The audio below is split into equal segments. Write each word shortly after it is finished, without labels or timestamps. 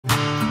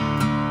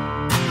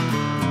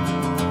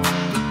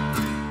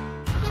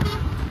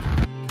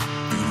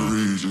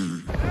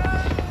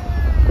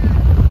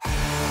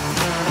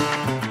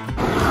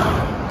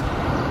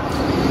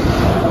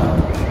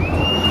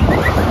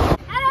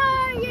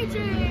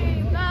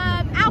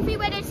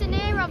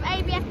from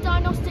ABF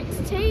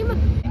Diagnostics team.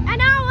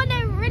 And I want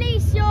to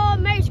release your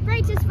most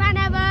greatest fan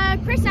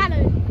ever, Chris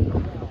Allen.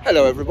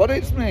 Hello everybody,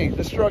 it's me,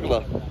 the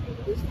struggler.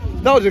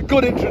 That was a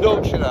good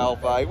introduction,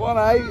 Alf, eh? Well,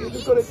 eh?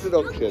 It's a good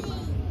introduction.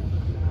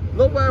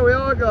 Look where we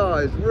are,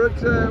 guys. We're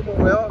at, what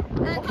we are?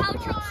 The cow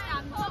truck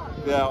stand.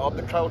 Yeah, on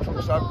the cow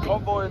truck stand.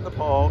 Convoy in the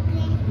park.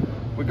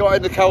 We got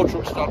in the cow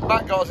truck stand.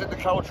 Matt got us in the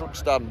cow truck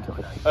stand.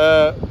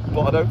 But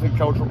I don't think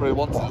cow truck really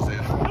wants us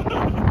here.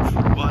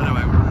 But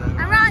anyway, we're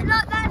Alright,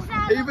 look, that's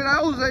Alf. Even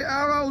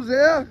Al's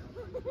here.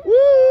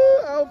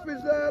 Woo! Alf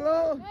is there,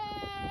 look.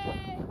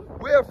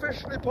 We're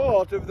officially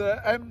part of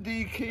the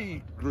MD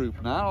Key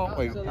group now, aren't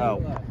we,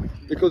 Al?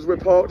 Because we're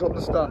parked on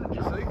the stand,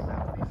 you see?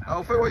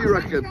 Alfie, what do you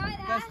reckon?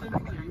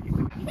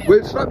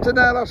 We slept in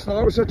there last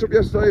night, we set up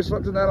yesterday,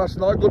 slept in there last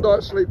night. Good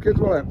night's sleep, kids,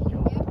 wasn't it?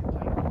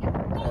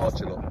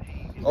 Archie, look.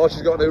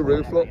 Archie's got a new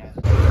roof, look.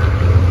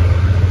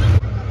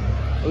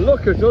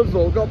 Look at us,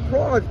 look. We've got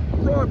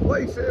prime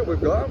place here,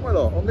 we've got, haven't we,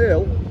 look, on the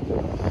hill.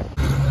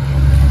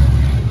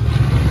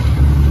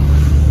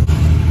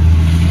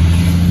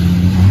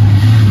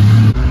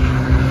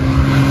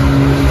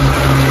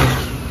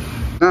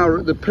 Now we're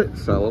at the pit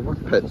cell, aren't we?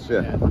 Pits,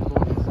 yeah.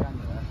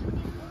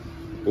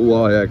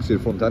 Oh, yeah, I can see the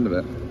front end of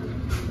it.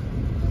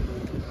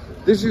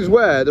 This is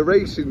where the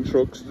racing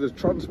trucks, the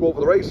transport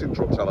for the racing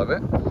trucks, have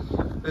it.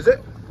 Is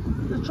it?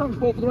 There's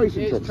transport for the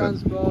racing trucks? It's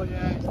transport,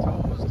 yeah, it's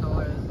tools,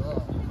 tyres,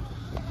 oh.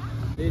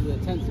 These are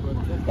the tents to go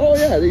to. Oh,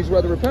 yeah, these are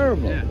where they repair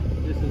them, look. Yeah,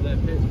 this is their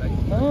pits,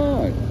 basically.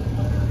 Alright.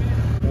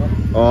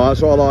 Oh,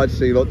 that's what I like to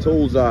see, look,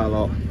 tools there,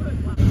 look.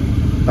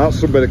 That's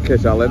some bit of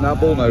kit, Alan, that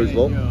bullnose,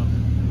 look.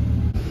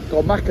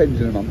 Got a Mack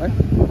engine in them, haven't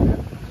they?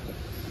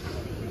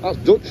 That's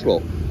Dutch,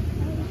 look.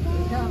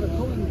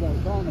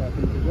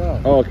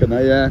 Oh, can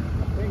they? Yeah.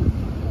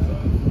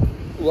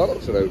 Oh, that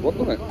looks an old one,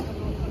 doesn't it?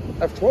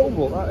 F12,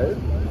 look, that is.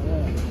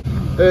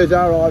 Yeah. Here's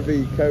our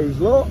IV cows,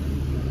 look.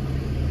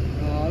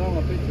 Oh, I don't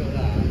want a picture of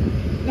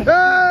that.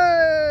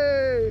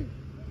 Hey!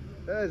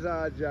 There's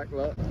our Jack,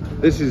 look.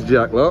 This is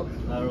Jack, look.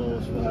 They're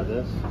all spare,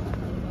 this.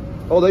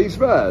 Oh, these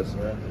spares?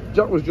 Yeah.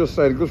 Jack was just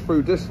saying it goes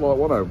through discs like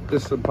one of them,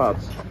 discs and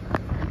pads.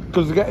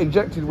 Because they get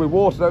injected with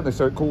water, don't they,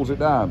 so it cools it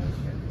down.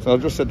 So I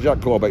just said,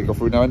 Jack, cool, I bet you go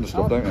through no end of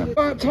stuff, don't you?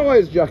 Right,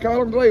 tyres, Jack, how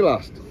long do they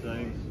last?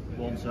 Same,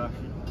 one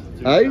session,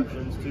 two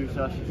sessions, 2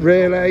 sessions.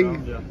 Really?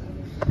 Around, yeah.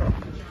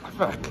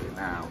 Fucking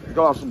hell. You've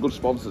got to have some good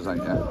sponsors,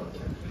 ain't you?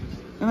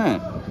 Isn't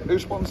it? Who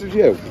sponsors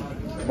you?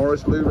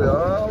 Morris Louis,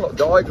 oh, look,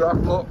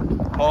 Diagraph, look.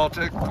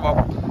 Party, come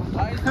on.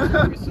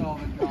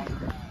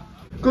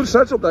 Good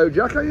setup though,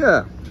 Jack, ain't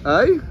you?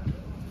 Eh?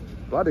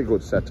 Bloody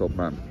good setup,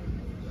 man.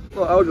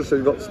 Well, I was just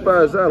saying you've got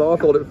spares there, like,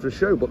 I thought it was for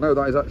show, but no,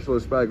 that is actually a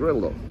spare grill,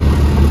 look.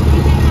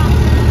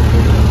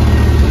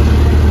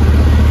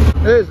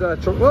 Here's their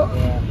truck, look.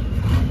 Yeah.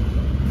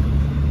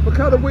 Look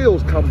how the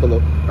wheels camber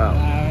look, Al.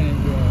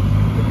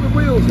 Look at the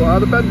wheels, look how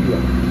the bend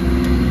look.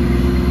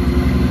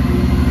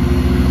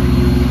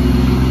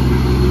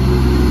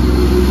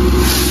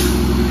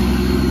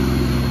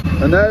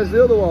 And there's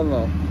the other one,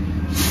 look.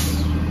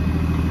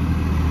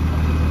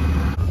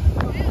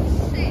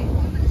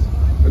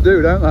 They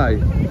do, don't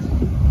they?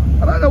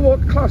 I don't know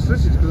what class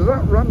this is because of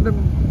that random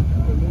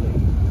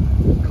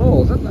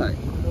cars, isn't they?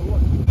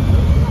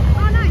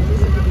 Oh no, this is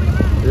the way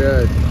around.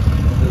 Yeah,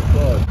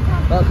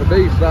 that's a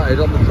beast that is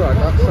on the track.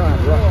 That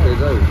sounds raspy as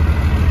hell.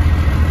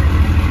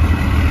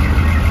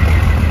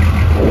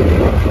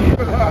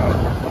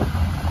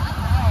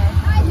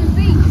 That is a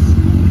beast.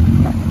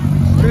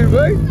 Excuse me?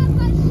 That's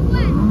like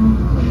sweat.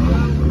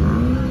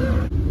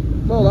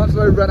 Well, that's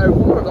no Renault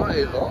 4, that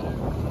is, look.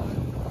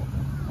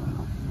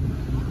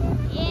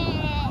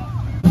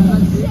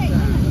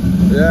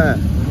 Yeah.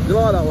 Do you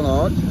like that one,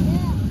 Arch?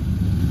 Yeah.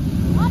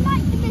 I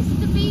like the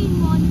Mr. Bean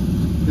one.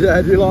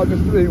 Yeah, do you like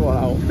Mr. Bean one,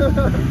 Al?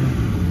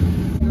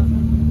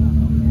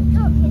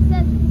 Look, it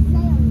says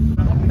sale.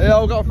 Yeah,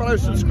 I've got a fellow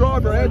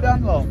subscriber here,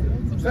 Dan, look.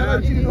 Say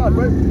hello to you, lad.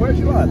 Where's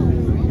your lad?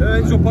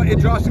 He's up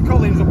at St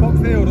Collins, up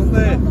Oxfield, up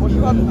there. What's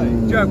your lad's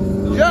name? Joe.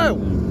 Joe!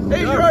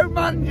 He's your own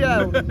man,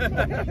 Joe!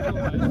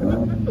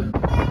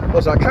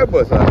 What's that,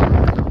 Kenworth there?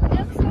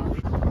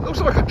 Looks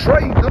like a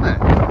train, doesn't it?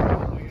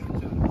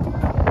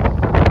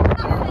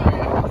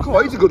 Oh,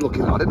 he's a good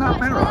looking lad, isn't that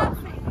mirror?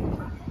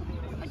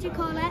 What do you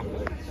call it?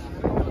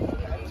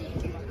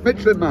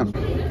 Michelin man.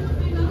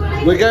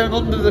 We're going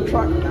under the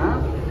track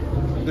now.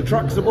 The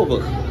track's above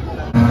us.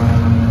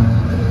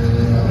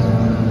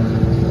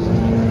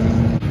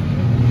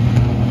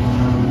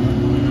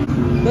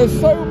 There's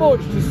so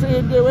much to see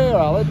and do here,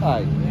 Al, isn't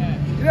there? Yeah.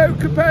 You know,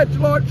 compared to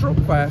like Truck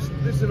Fest,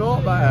 this is a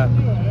lot better.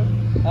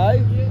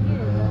 Hey?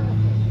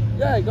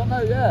 Yeah, you got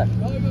no, yeah.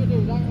 All you've got to do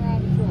is hang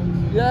around the trucks.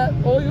 Yeah,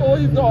 all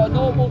you've got a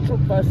normal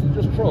Truck Fest is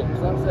just trucks,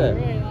 that's it.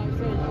 Really, like I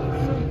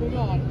say, simple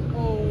on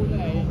all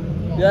day.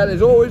 Yeah,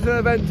 there's always an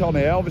event on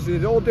here, obviously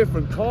there's all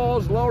different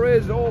cars,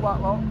 lorries, all that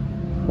lot.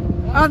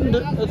 And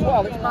as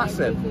well, it's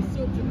massive. There's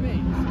such a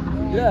mix.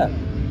 Right? Yeah.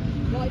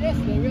 Like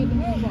yesterday, we had the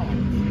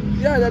motorbikes.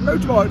 Yeah, they had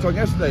motorbikes on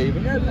yesterday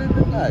even, yeah,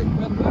 didn't they? We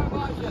had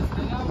motorbikes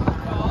yesterday, now we've got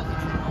cars.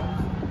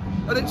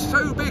 And it's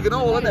so big and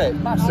all, isn't it?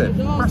 Massive,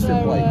 And massive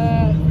also,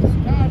 place.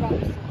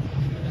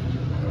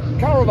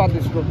 Caravan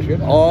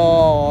destruction.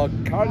 Oh,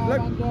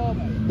 look,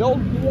 the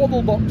old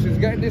waddle box is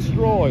getting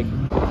destroyed.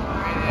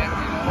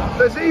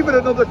 There's even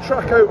another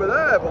track over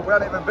there, but we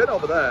haven't even been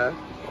over there.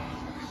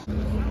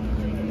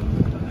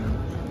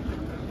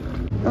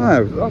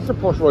 Oh, that's a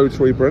posh road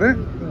sweeper, isn't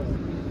it?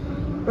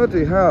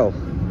 Bloody hell.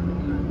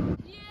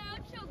 Yeah,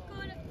 I'm so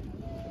good.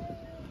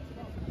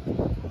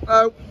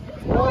 Oh,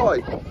 why?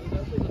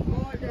 There's a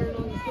fight going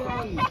on the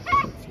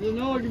stand. There's an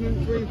argument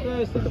between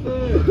first and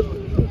third.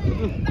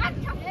 Back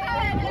to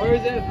third. Or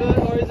is it a third,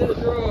 or is it a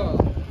draw?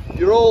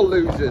 You're all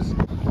losers.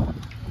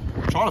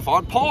 Trying to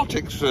find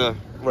Partix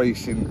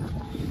racing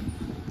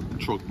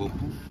truck book.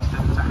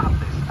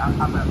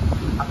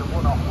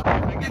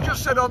 You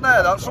just said on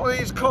there that some of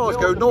these cars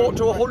go 0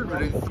 to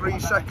 100 in 3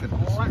 seconds.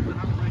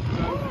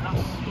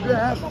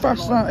 Yeah, how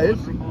fast that is.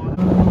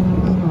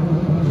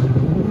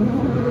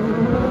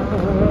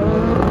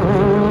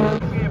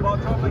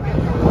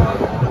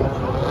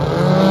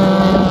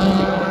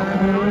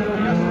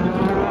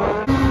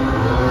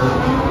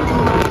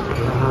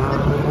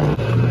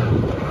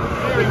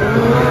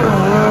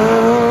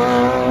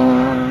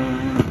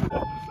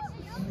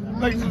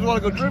 Makes us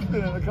want to go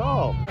drifting in the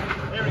car.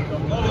 Here he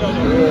comes.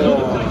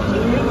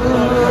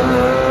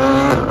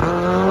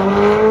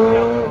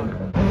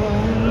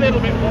 A little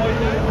bit wide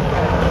there.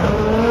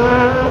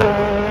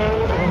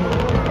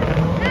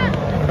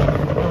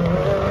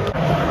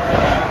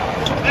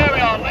 There we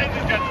are, ladies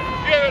and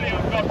gentlemen. Purely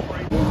on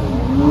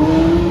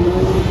Godfrey.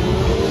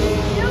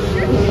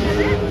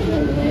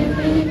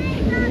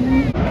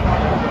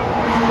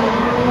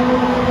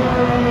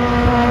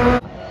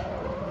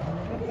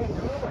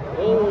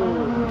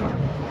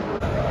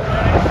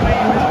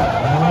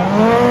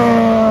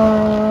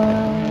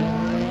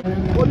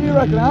 What do you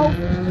reckon, Al?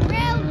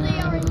 Real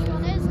the orange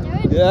one is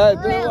doing. Yeah,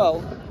 doing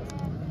well.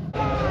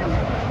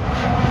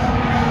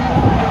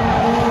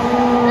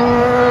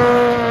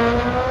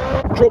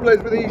 Trouble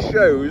is with these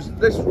shows,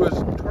 this was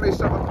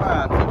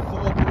 £27 for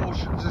 4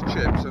 portions of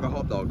chips and a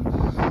hot dog.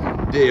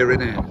 Dear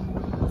in it.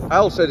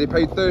 Al said he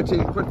paid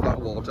 13 quid for that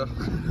water.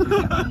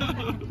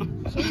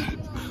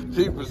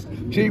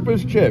 cheap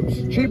as chips,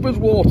 cheap as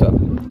water.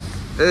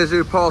 Here's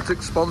your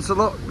Partix sponsor,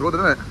 look. Good,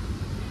 isn't it?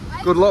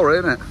 Good lorry,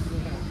 isn't it?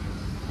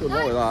 Good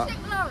lorry, that.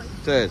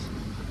 It is.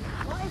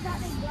 What is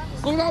that big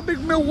black? Look at that big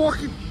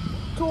Milwaukee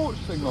torch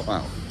thing, look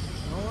out.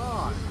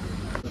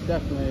 It's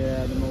definitely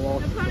the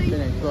Milwaukee thing.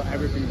 It's got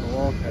everything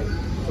Milwaukee.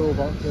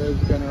 Toolboxes,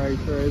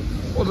 generators.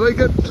 What, do they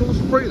get tools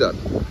for free then?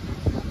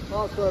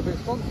 Well, that's for a big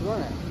sponsor,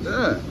 isn't it?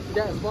 Yeah. To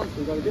get a sponsor,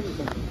 you've got to give them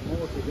something.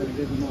 Milwaukee's going to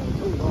give them all the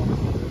tools, aren't they?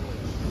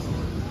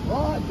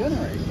 Well, that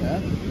generator,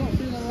 I've not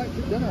seen an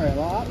electric generator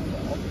like that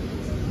before.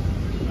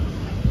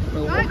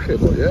 Milwaukee,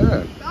 but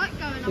yeah. Right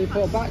going So you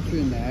put a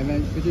battery in there and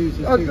then it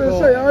produces I was going to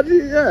 240. say, how do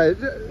you, yeah,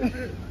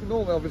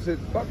 normally obviously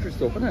it's battery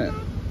stuff, isn't it?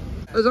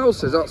 As Al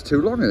says, that's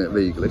too long, isn't it,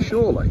 legally,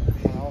 surely?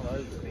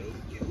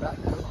 That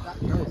is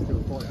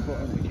still 40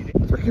 foot, isn't it?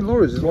 Freaking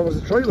lorry's as long as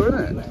the trailer,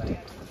 isn't it?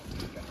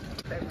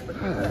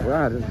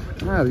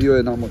 How do you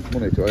earn that much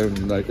money to own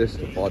like this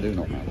stuff? I do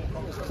not know.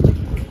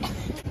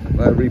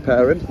 They're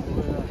repairing.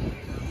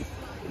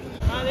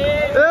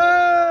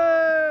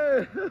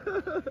 Hey!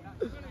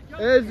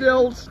 Here's the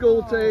old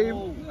school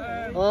team.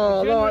 Oh,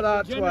 I like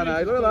that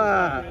 20. Look at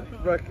that.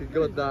 Freaking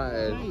good that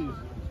is.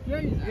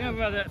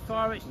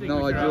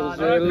 Nigel's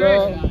here,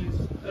 look.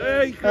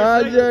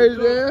 Hi, Joe's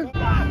here.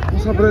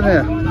 What's happening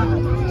here?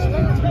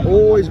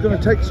 Oh, he's going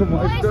to take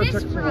someone. He's going to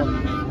take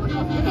someone.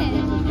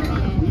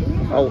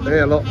 Oh,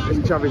 here, look.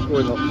 This Chavy's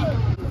going up.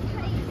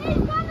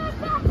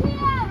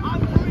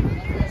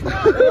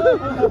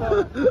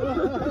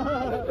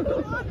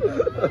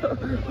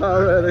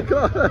 Oh, really?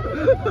 Come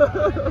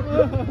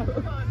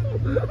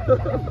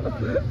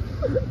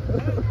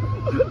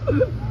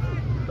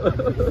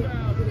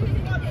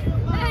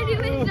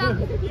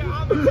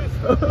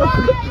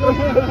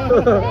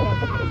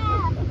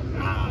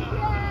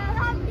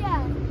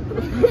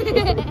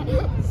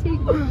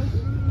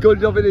Good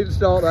job he didn't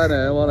start then,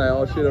 wasn't it?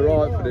 I should have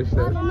right finished it.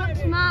 I'm not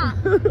smart.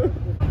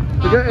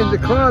 They're getting the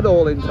crowd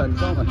all intense,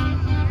 aren't they?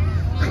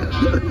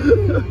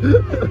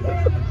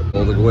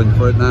 Oh, they're going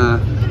for it now.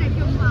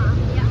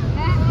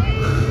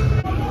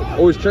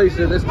 Oh, he's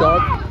chasing this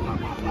dog.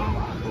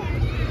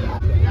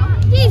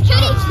 He's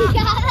chasing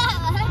that.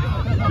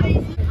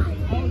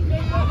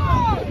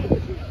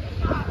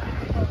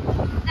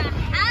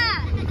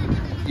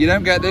 You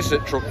don't get this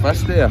at Truck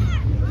Fest, do you?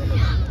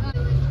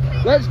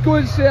 Let's go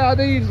and see how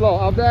these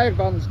lot have their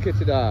vans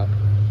kitted out.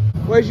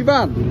 Where's your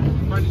van?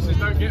 Francis says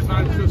don't get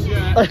vans just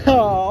yet.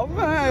 Oh,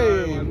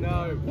 mate!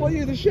 No. What, are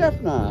you the chef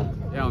now?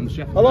 Yeah, I'm the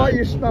chef. I like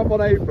your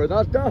snap-on apron.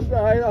 That's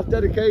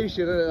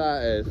dedication, isn't it,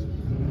 that is?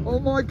 Oh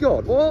my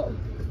God, what?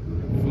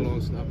 Full on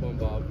snap-on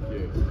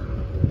barbecue.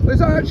 Is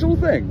that an actual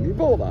thing? You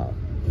bought that?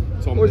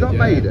 Tom Or is did, that yeah.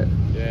 made it?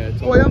 Yeah,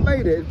 Tom. Oh, he hasn't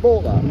made it, he's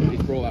bought that.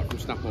 He's brought that from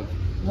Snap-on.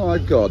 My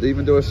God,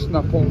 even do a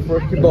snap-on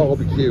freaking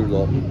barbecue,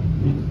 lot.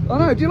 I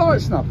know, do you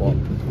like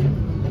snap-on?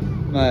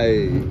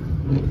 Mate.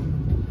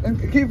 And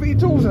keep your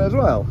tools in as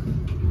well.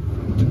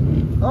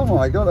 Oh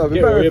my god, it'd be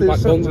Get better all if your it back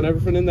was guns and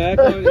everything in there,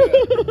 can't you?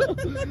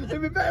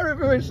 It'd be better if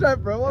it was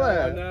separate, wouldn't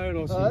it? I know, and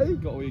also Hey?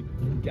 you've got all your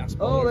gas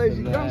Oh, bottles there's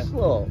in your there. gas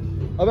lot.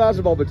 Oh, that's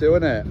a bobber too,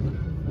 isn't it?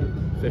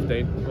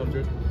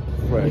 1500.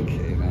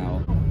 Freaking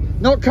hell.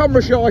 Not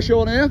camera shy,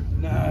 Sean, here?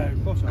 No,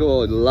 of course not.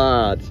 Good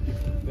lad.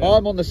 Yeah.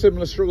 I'm on the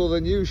similar struggle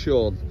than you,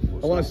 Sean.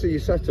 I want to see your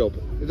setup.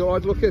 Is it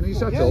alright to look in? Are you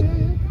set up?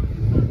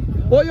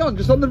 What are you on?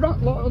 Just on the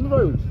road?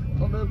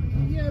 On the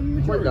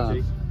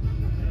Majority.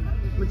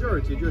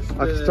 Majority, just.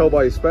 I can tell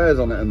by your spares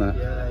on it and that.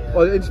 Yeah.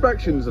 Well,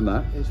 inspections and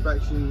that.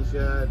 Inspections,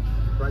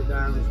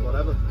 breakdowns,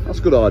 whatever. That's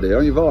a good idea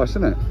on your vice,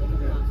 isn't it?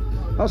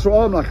 That's what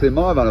I'm lacking in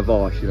my van, a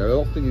vice, you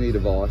know. Often you need a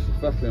vice. It's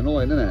fucking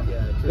annoying, isn't it?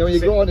 Yeah, You know, when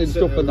you're grinding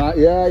stuff and that,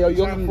 yeah, you're on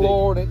the handy.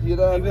 floor and you're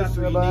there Even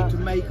after messing you about. need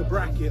to make a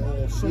bracket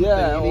or something.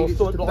 Yeah, you or need it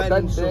something to like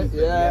bend bend it. something,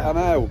 Yeah, I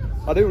know.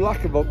 I do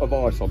lack a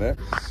vice on it.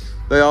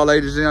 They are,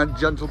 ladies and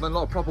gentlemen,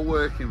 a proper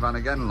working van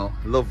again, look.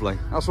 Lovely.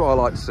 That's what I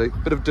like to see.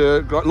 Bit of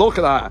dirt. Look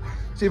at that.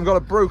 It's even got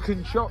a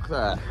broken chock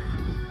there.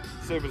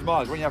 Same as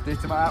mine, when you have to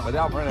hit them out with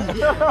the hammer,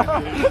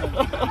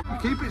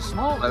 innit? You keep it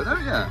small though,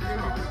 don't you?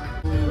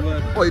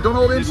 Oh, you done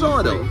all the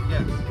inside of it?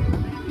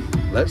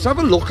 Yeah. Let's have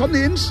a look on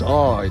the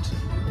inside.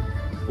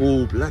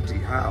 Oh, bloody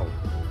hell.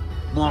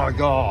 My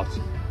God.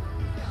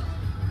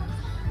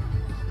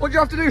 What do you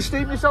have to do?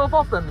 Steam yourself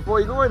off then before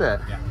you go in it?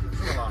 Yeah,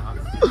 something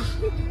like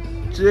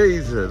that.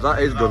 Jesus, that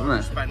is good, isn't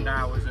it? Spend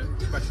hours at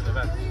special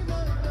events.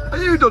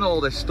 Have you done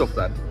all this stuff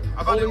then?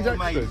 I've all had it these all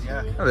made, extras?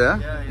 yeah. Oh yeah?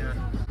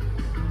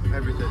 Yeah.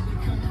 Everything.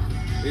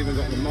 Even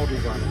got the model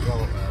van as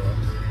well up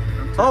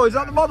there. Oh, is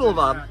that the model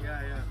van? Yeah.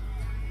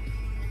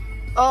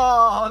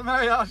 Oh,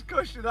 mate, that's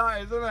cushy,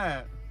 that is, isn't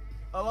it?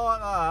 I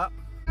like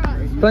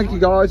that. Thank you,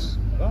 guys.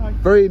 Bye.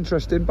 Very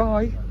interesting.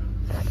 Bye.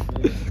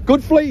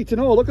 Good fleet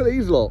and all. Look at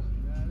these lot.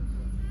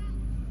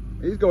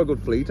 He's got a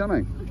good fleet,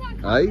 hasn't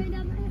he? Hey?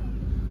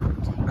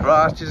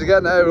 Crouches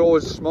again. They're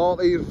always smart.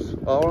 These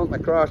are, aren't they?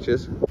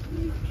 Crouches.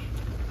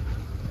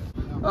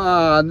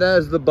 Ah, and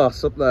there's the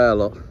bus up there,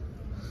 look.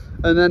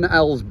 And then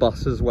L's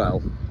bus as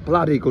well.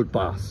 Bloody good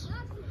bus.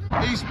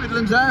 East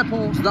Midlands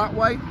Airport's that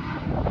way.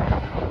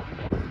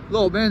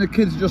 Look, me and the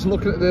kids are just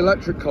looking at the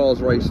electric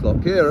cars race,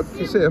 look. Here,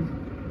 you see them?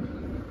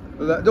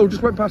 Oh,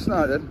 just went past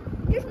that then.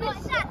 Look.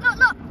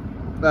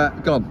 There,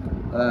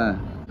 gone. There.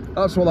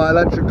 That's what that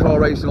electric car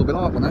racing will be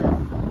like, won't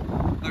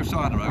it? No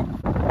sign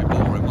around. It'd be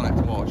boring, won't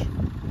it, to watch?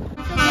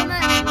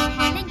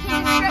 Link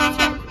in the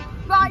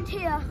description, right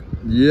here.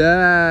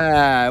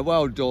 Yeah,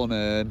 well done,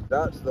 Ian.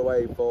 That's the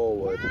way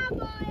forward.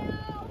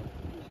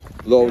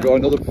 Look, we've got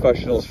another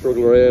professional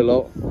struggler here,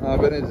 look.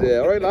 I've been in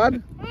here. All right,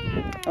 lad?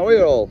 How are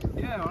you all?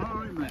 Yeah,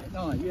 alright, mate.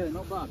 No, yeah,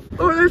 not bad.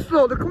 Oh, this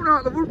lot, they're coming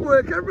out of the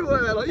woodwork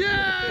everywhere. Like,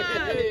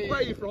 yay! Where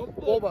are you from?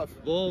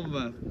 Bournemouth.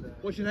 Bournemouth.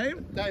 What's your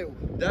name? Dale.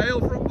 Dale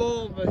from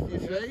Bournemouth, you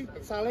see.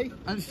 Sally.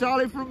 And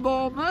Sally from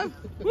Bournemouth.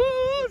 Woo!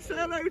 Say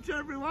hello to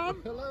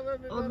everyone. Hello,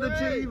 everybody. On the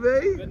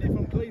TV. Vinny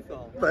from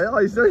Cleethorpes. Mate,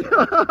 I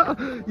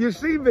see. You've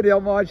seen video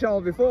on my channel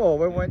before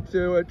when we went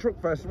to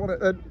Truck Fest,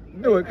 wasn't it?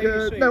 Newark.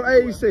 AEC. No,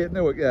 AEC at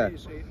Newark, yeah.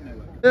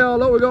 Yeah,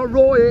 look, we've got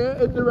Roy here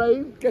in the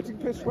rain, getting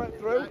piss wet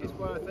through. It's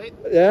worth it.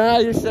 Yeah,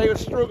 you say a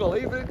struggle.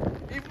 Even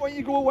when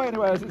you go away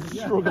anywhere, it's a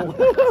struggle.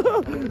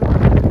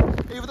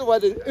 Even the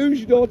weather.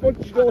 Who's your daughter?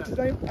 What's your daughter's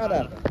name?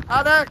 Anna.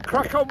 Anna,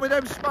 crack on with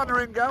them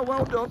spannering, girl.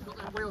 Well done. Got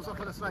them wheels off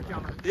with a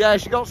sledgehammer. Yeah,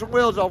 she got some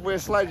wheels off with a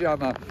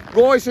sledgehammer.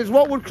 Roy says,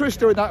 what would Chris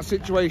do in that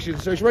situation?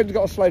 So she went and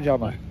got a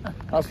sledgehammer.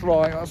 That's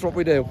right, that's what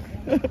we do.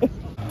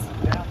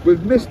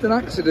 We've missed an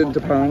accident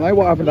apparently.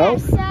 What happened, Al? Yeah,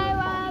 so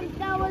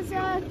there was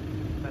a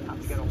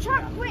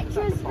truck which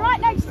was right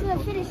next to the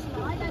finish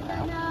line, and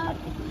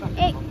then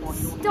it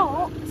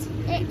stopped.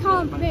 It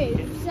can't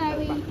move, so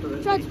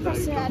we tried to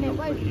press it and it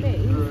won't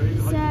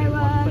move.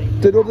 So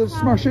Did others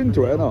smash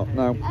into it or not?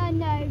 No.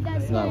 no,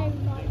 there's no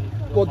like.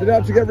 What, did they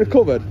have to get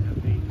recovered?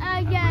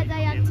 Yeah,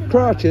 they had to.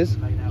 Crouches?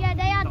 Yeah,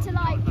 they had to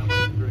like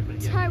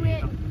tow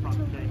it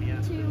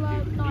to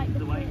like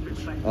the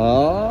pitch.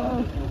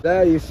 Ah,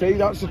 there you see,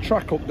 that's a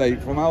track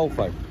update from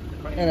Alpha.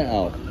 Isn't it,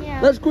 Al?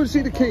 Yeah. Let's go and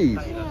see the keys.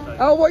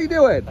 Al, what are you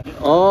doing?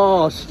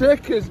 Oh,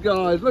 stickers,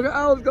 guys. Look at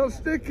Al's got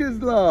stickers,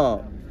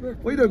 look.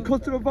 What are you doing,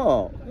 cut them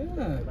apart?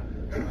 Yeah.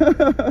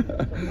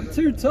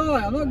 Too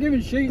tight, I'm not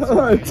giving sheets.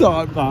 Oh,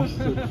 tight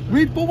bastard.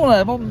 We'd put one of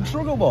them on the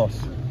struggle bus.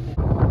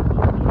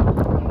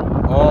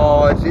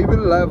 Oh, it's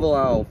even level,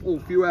 Al. Oh, a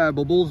few air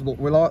bubbles, but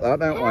we like that,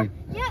 don't we?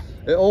 Yeah.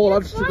 It all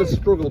adds to the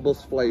struggle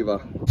bus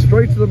flavour.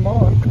 Straight to the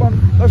mark. Come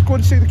on, let's go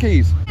and see the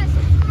keys. And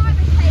then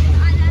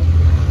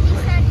he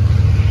said,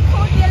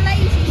 call me a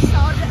lazy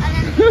sod, and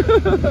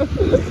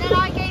then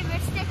I gave her a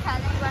sticker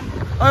and then he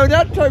went, Oh, they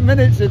had 10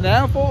 minutes in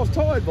there. I thought I was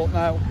tired, but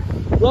now.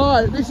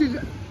 Right, this is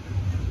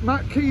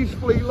Matt Key's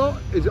fleet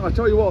lot. I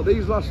tell you what,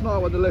 these last night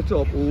when they lit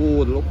up,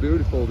 oh, they look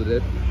beautiful, they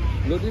did.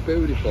 Bloody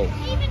beautiful.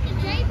 even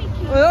the Jamie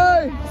key.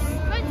 Hey!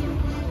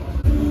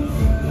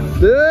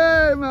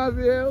 Hey,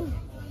 Matthew!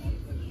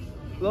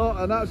 Look,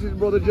 and that's his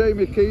brother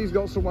Jamie Key. He's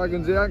got some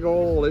wagons. He ain't got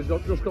all. He's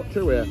just got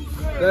two here.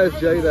 There's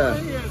Jay there.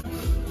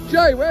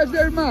 Jay, where's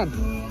the old man?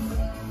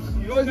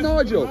 Where's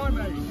Nigel?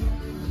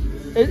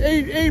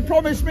 He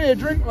promised me a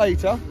drink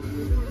later.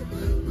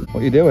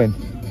 What are you doing?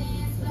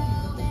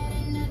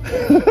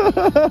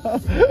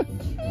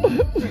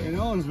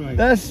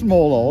 They're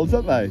small holes,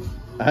 aren't they?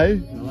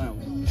 Hey?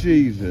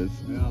 Jesus.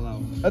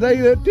 Are they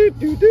the doot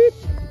doot doot?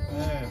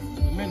 Yeah,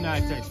 the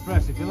Midnight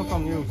Express. If you look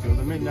on YouTube,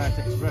 the Midnight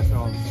Express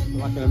horns,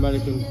 like an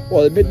American.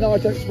 What, the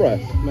Midnight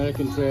Express?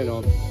 American train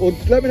horn. Well,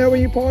 let me know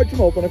when you pipe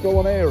them up and I go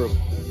on air them.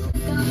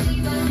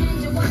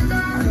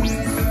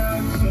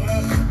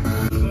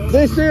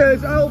 This here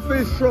is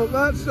Alfie's truck.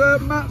 That's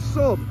Matt's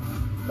son.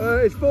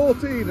 It's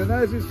 14 and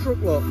there's his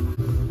truck lot.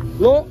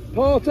 Look,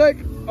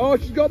 Partek. Oh,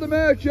 she's got the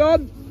merch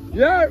on.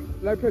 Yeah.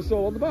 No press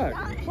all on the back.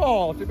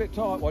 Oh, it's a bit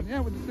tight one. Yeah,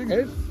 what the thing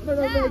is, no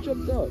merch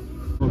on the side.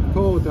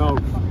 Poor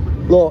dog.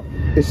 Look,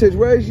 it says,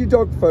 where's your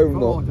dog phone,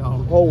 look? Poor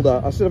dog. Hold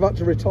that. I said I've had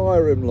to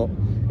retire him, look.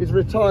 He's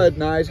retired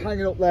now. He's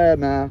hanging up there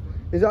now.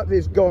 He's at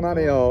this gone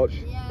Annie Arch.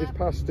 Yeah. He's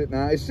past it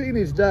now. He's seen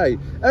his day.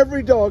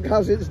 Every dog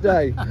has its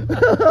day.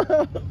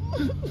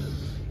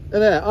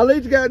 And there, I'll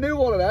need to get a new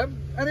one of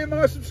them. Any of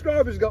my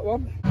subscribers got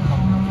one?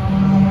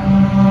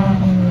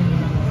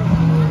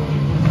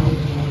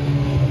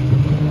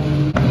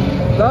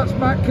 That's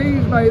Matt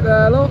Keys, mate,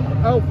 there, look.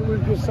 Alfie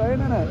was just saying,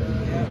 innit?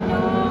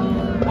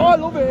 I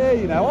love it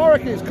here, you know. I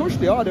reckon it's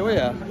cushy, I do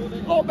here.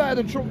 A lot better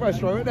than Truck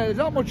Restaurant, isn't there? There's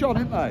that much on,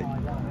 isn't they?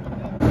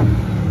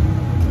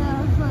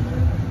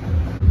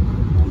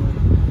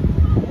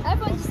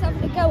 Everyone's just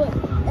having a go at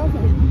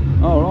everything.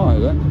 Oh, right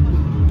then.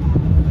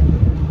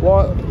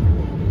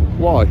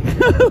 Why?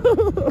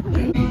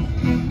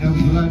 No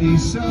bloody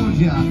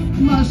soldier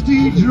must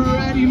he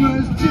dread, he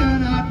must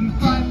turn out and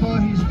fight for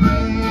his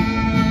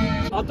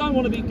bread. I don't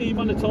want to be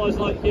demonetised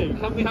like you.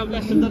 Can we have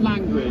less of the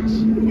language?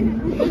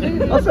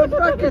 I said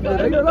Beckin, did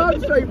I? You're allowed to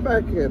say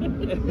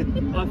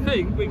Beckin. I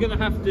think we're going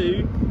to have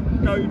to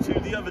go to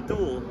the other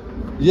door.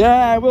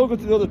 Yeah, we'll go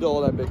to the other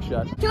door then, Big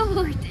Shed.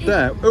 God.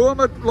 There. Who am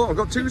I? Look, I've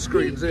got two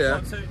screens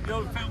here. So you're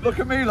filming Look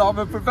at me, look, I'm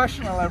a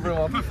professional,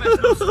 everyone.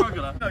 professional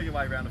struggler. Know your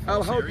way around the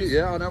I'll full help you, series.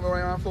 yeah, I know my way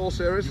around 4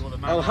 Series. You're the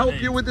man I'll I help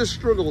need. you with the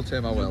struggle,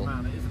 Tim, I will.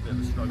 Man, it is a bit of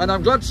a struggle. And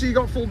I'm glad to see you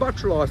got full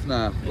battery life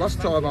now.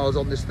 Last time I was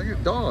on this thing,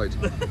 it died.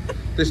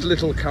 This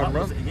little That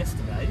camera. was it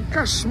yesterday. Look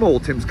how small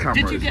Tim's camera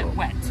Did you is. get look.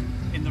 wet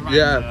in the rain?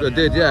 Yeah, I earlier?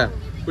 did, yeah.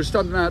 We're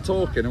standing out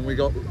talking and we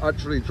got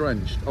actually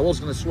drenched. I was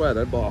going to swear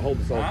then, but I hold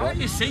myself Ah, back.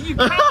 you see, you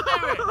can do it.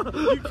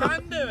 You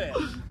can do it.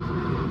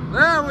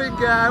 There we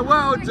go,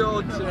 well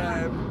done,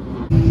 Tim.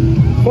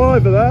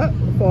 5 of that,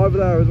 5 of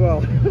there as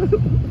well.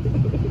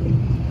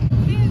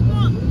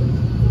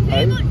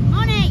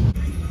 On it.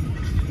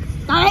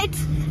 Damn it.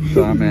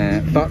 Damn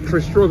it,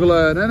 battery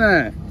struggling,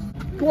 innit?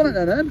 Go on it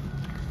then,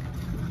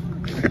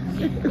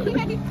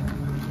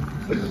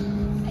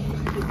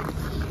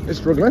 It's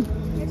struggling.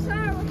 It's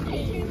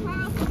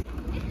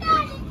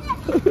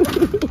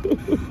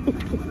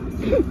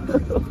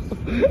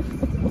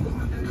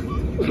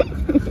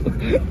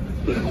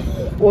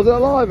Was it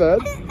alive, Ed?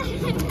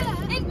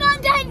 It's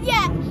not done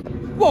yet.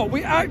 What,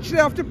 we actually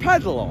have to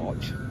pedal,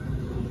 Arch?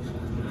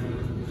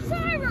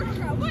 Sorry,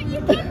 Russia, what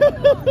you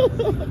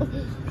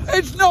doing?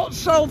 It's not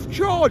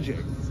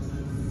self-charging.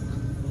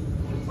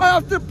 I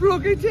have to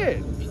plug it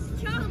in.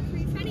 It's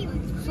child-proof anyway.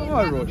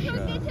 Sorry, Russia.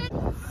 Plug it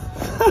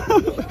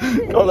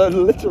in. Got a load of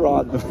litter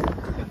on them.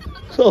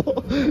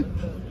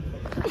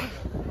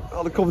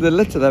 Oh, they're covered in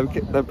litter, them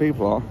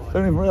people are.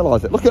 Don't even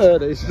realise it. Look at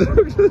Ernie's.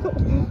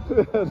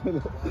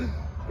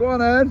 Go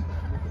on, Ed.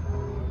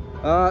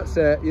 That's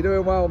it. You're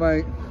doing well,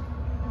 mate. Do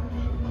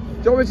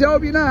you want me to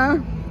help you now?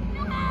 No.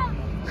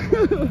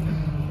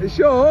 You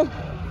sure?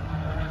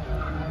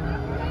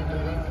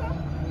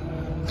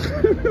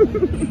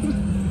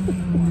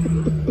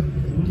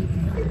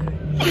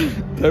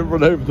 Don't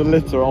run over the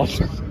litter, Arch.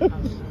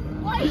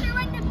 Why are you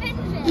in the bin?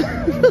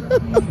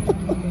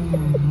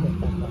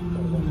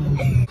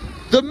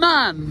 The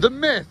man, the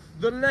myth,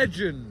 the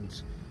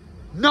legend,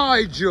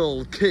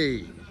 Nigel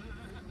Key.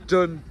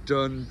 Dun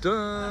dun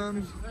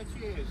dun.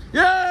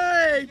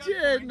 Yay!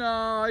 Cheers,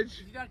 Nige. Is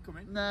your dad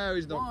coming? No,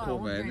 he's not Why?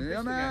 coming. Why didn't he I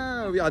piss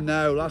know. I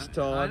know. Last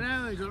time. I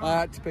know, he's all I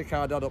had to pick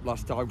our dad up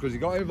last time because he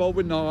got involved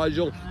with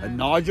Nigel, and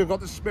Nigel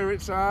got the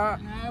spirits out,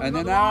 and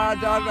then our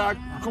dad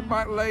come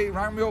back late,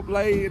 rang me up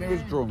late, and he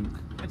was drunk.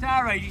 At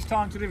our age, it's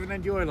time to live and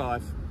enjoy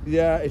life.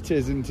 Yeah, it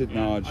is, isn't it,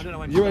 Nige? I don't know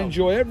when to You stop.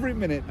 enjoy every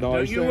minute, Nige.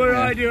 Don't you worry,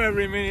 I do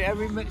every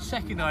minute,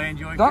 second I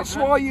enjoy. That's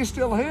Christmas. why you're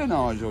still here,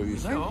 Nigel, you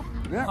see? Sure.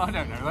 Yeah. I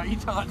don't know that. You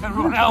tell that to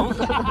everyone else.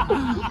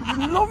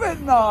 You love it,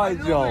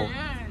 Nigel. Yes.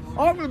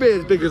 I'm going to be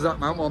as big as that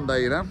man one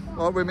day, you know?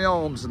 Like with my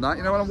arms and that,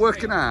 you know, when I'm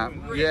working out.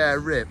 Yeah,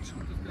 ripped.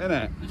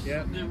 Innit?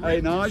 Yeah. Hey,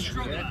 Nige.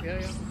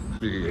 Yeah.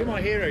 You're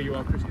my hero, you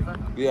are, Christopher.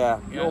 Yeah,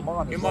 Yeah. you're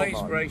mine. You're my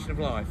inspiration of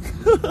life.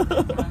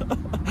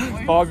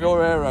 I'm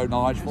your hero,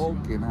 Nige.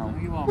 Fucking hell.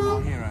 You are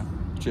my hero.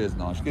 Cheers,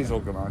 nice. Give us a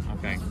hug, nice.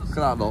 Okay. Look at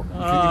that lot. You've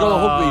got to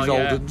hug these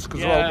old uns, because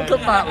look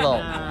at that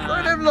lot. Look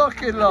at him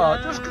looking,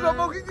 lot. Just because I'm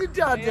hugging your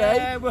dad, eh?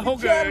 Yeah, we're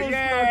hugging. Jealous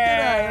Yeah. looking,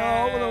 eh?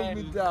 Oh, we'll hug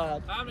me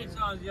dad. How many times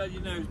have you had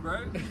your nose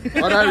broke? I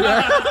know,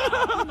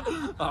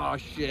 yeah. Oh,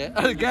 shit.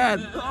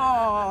 Again.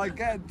 Oh,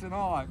 again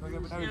tonight. I'm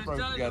going to nose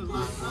broke again.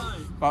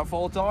 About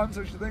 4 times,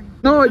 such a thing.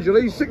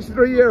 Nigel, he's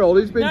 63-year-old.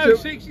 He's been No, to...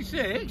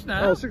 66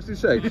 now. Oh,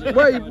 66.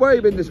 Where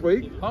you been this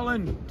week?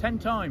 Holland, 10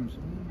 times.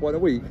 What, a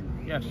week?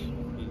 Yes.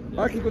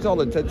 I can go to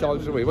Holland 10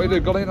 times a week. What do you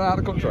do? Gone in and out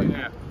of the country?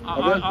 Yeah.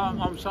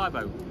 I'm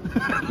Cybo.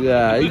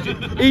 Yeah,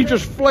 he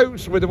just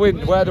floats with the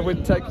wind, where the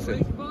wind takes him.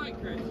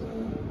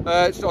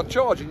 It's on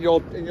charge in your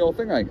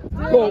thing, eh?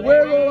 Look,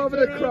 we're all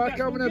having a crack,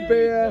 having a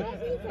beer,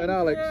 and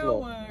Alex,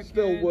 look,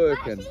 still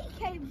working.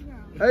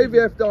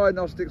 AVF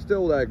Diagnostics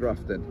still there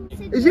grafting.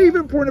 Is he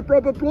even putting a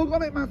proper plug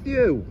on it,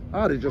 Matthew?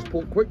 I'd have just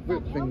put quick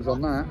whip things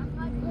on that.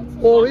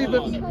 Or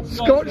even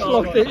Scotch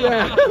locked it,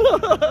 yeah.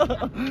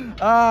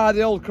 Ah,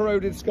 the old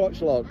corroded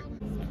Scotch lock.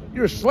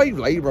 You're a slave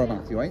labourer,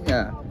 Matthew, ain't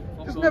you?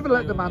 Just never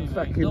let the man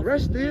fucking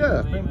rest, do you?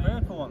 I've been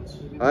paid for once.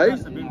 Hey?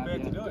 I've been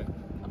paid to do it.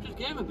 I just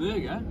gave him a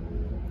burger.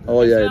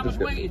 Oh yeah, How much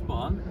weight he's put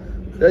on?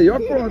 yeah, you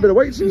have put on a bit of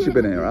weight since you've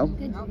been here, Al.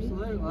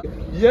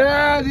 Absolutely.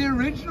 Yeah, the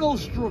original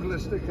struggler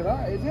sticker,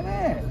 that isn't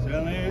it?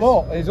 Certainly is.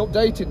 Look, he's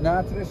updated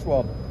now to this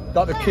one.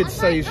 That the kids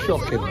say is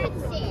shocking.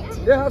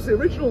 Yeah, that's the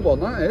original one,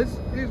 that is.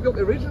 He's got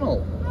the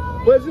original.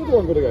 Where's the other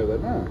one going to go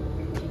then now?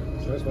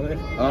 So this one here.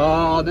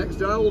 Oh, next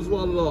to Al's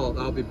one, look.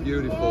 That'll be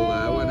beautiful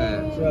there, won't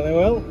it? Certainly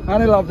will.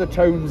 And he'll have the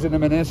tones in a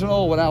minute and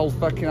all when Al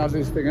fucking has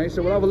this thing, eh?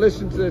 So we'll have a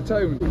listen to the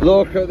tones.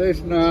 Look at this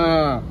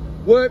now.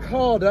 Work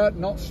harder,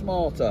 not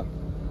smarter.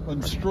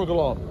 And struggle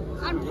on.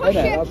 And push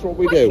Innit? it, That's what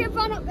we push do. your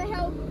van up the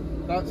hill.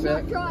 That's Not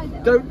it. drive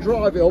it. Don't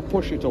drive it up,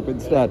 push it up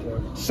instead.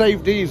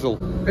 Save diesel.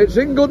 It's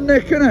in good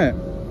nick, isn't it?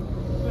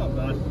 Not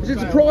bad. Is it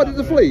the pride of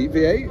the fleet,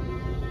 V8?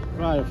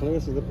 Pride of Fleet,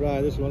 this is the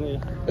pride, this one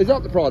here. Is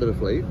that the pride of the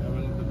fleet?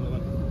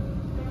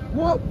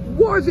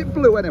 Why is it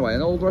blue anyway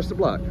and all the rest are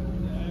black?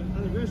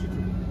 Anniversary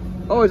trip.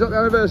 Oh, is that the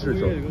anniversary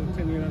Yeah, truck?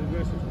 10-year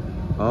anniversary.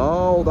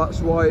 Oh, that's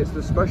why it's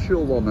the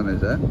special one then,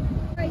 is it?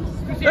 Hey!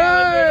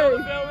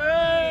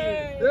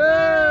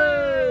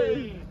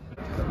 Yay!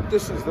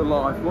 This is the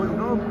life, look, you're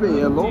not a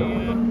beer, look.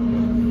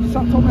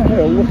 Sat on the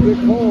hill, looking at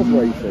cars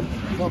racing.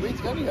 Can't beat,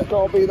 can you?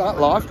 Can't beat that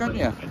life, can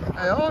you?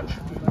 Hey, Arch.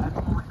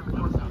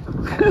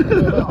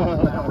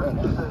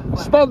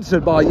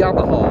 Sponsored by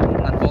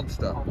Yamaha and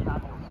Monster.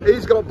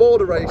 He's got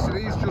border racing,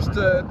 he's just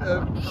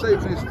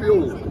saving his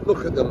fuel.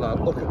 Look at the lad,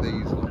 look at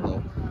these,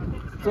 look.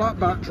 Flat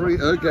battery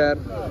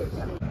again.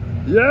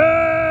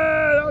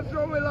 Yeah, that's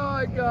what we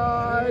like,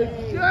 guys.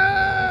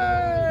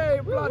 Yay!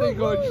 Bloody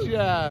good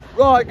share.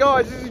 Right,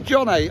 guys, this is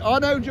Johnny. I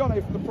know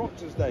Johnny from the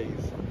Proctor's days.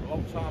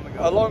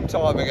 A long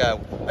time ago.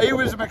 He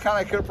was a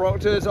mechanic at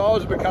Proctor's, I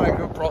was a mechanic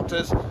at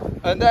Proctor's.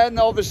 And then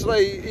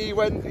obviously he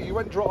went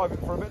driving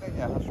for a bit, didn't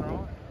you? That's right.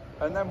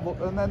 And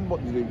then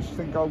what did you do? Just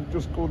think I'll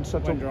just go and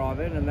set Went up?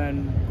 driving and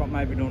then got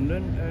made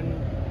redundant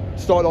and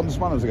Started on the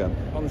spanners again.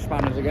 on the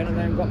spanners again and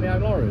then got my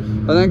own lorries.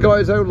 And then got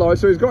his own lorry.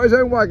 So he's got his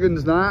own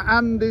wagons now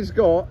and he's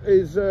got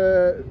his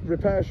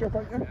repair shop,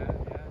 haven't you?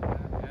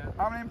 Yeah.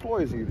 How many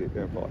employees are you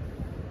doing by?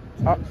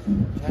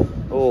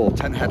 10. Oh,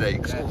 10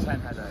 headaches. Yeah, 10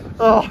 headaches.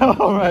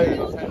 Oh, mate.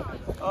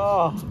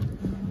 Oh.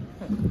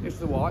 It's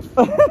the wife.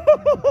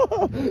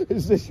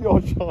 Is this your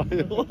child?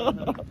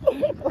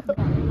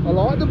 I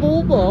like the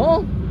bull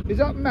bar. Is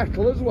that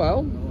metal as well?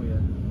 Oh yeah.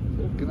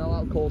 Fucking hell,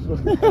 of course.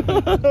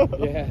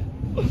 Yeah.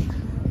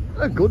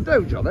 They're good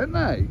though, John, aren't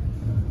they?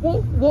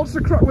 What's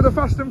the crack with the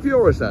Fast and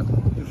Furious then?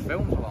 Just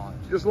films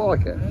like. Just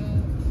like it?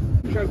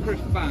 Show Chris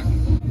the back.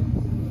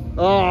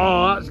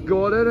 Oh, that's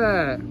good, isn't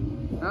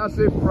it? That's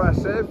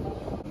impressive.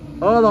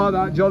 I like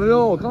that, Johnny.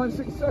 Oh, can I in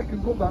 6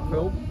 seconds put that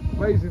film?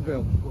 Amazing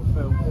film. Good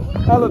film.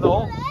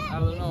 Eleanor.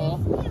 Eleanor.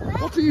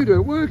 What are you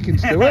doing? Working,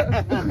 Stuart?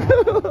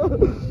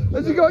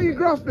 Has he got your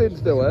grafting,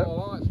 Stuart?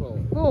 Oh, lights well.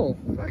 Oh,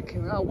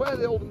 fucking hell. Wear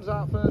the old ones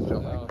out first,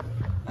 Johnny. Oh.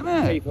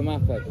 Innit? Keep them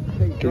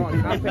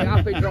happy.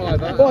 Happy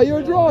driver. What, you're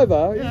a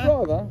driver? You're a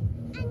driver?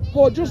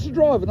 What, just a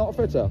driver, not a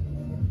fitter?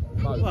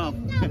 Well,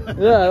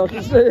 Yeah, I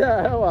can see,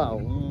 yeah, well.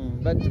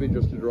 Meant to be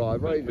just a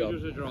driver, eh, John?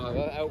 Just a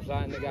driver. Helps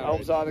out in the garage.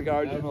 Helps out in the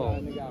garage and Helps all. out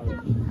in the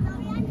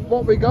garage.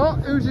 What we got?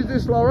 Whose is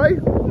this lorry?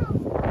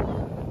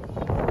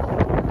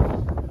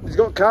 He's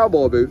got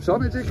cowboy boots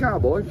on. Is he a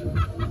cowboy?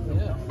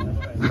 Yeah.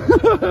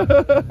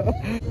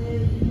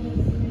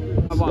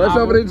 Let's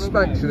have an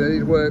inspection in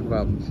his work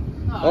vans.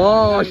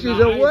 Oh, she's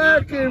a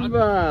working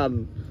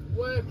van.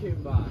 Working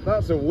van.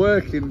 That's a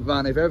working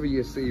van if ever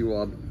you see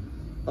one.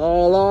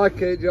 Oh, I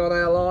like it, Johnny,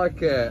 I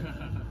like it.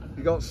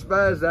 You got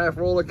spares there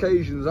for all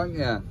occasions, haven't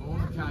you? All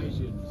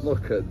occasions.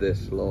 Look at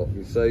this lot,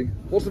 you see.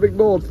 What's the big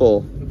board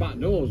for? The back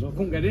doors, I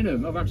couldn't get in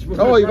them. I've had to put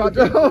Oh, you've had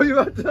to,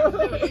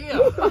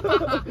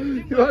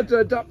 here. you had to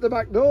adapt the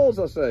back doors,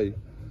 I see.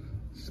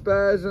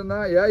 Spares and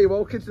that, yeah, you're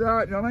all kitted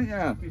out, John, ain't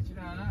you? Kitchen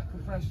out,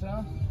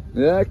 compressor.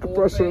 Yeah,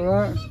 compressor and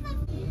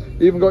that.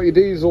 Even got your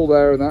diesel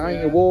there and that,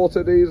 ain't your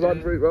water, diesel,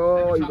 and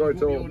oh, you got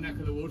it all. Your neck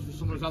of the woods for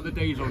someone's had the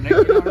diesel neck,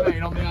 you know what I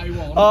mean, on the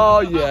A1.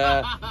 Oh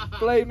yeah,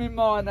 blaming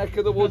my neck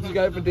of the woods to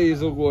go for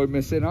diesel going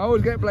missing. I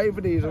always get blamed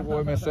for diesel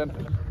going missing,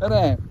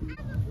 innit?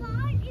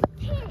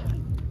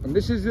 And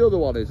this is the other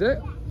one, is it?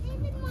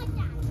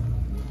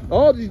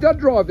 Oh, did your dad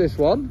drive this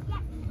one?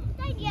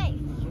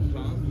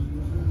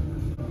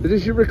 Is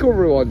this your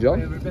recovery one, John?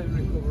 Yeah, we're a bit of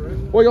recovery.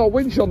 Well, you got a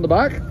winch on the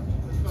back.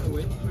 Got a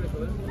winch,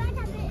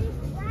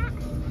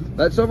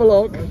 Let's have a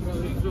look.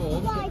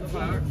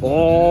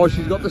 Oh,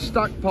 she's got the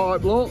stack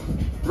pipe, look.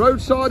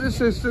 Roadside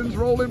assistance,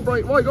 rolling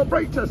brake. Well, you got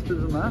brake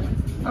testers and that,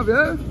 have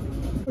you?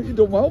 Well, you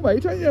done well,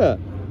 mate, ain't you?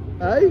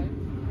 Hey?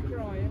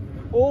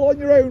 All on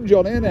your own,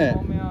 Johnny, innit?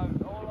 All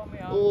on my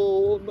own.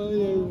 All on my own.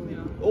 All on my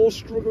own. All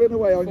struggling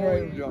away on your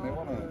own, Johnny,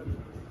 wasn't it?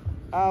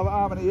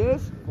 How many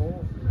years?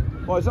 4.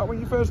 Well, is that when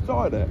you first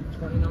started it?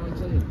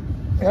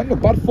 2019. You ain't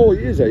not bad 4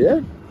 years, are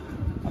you?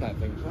 I don't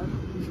think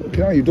so.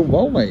 Fucking hell, you've done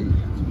well, mate.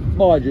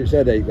 Mind you, it's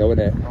headache though, isn't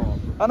it? Oh.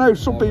 I know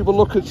some people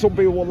look at some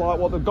people like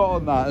what they've got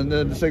on that and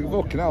then they think,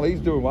 fucking hell, he's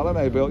doing well,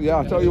 isn't he? But yeah,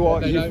 I tell you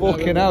what, you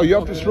fucking hell, you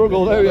have to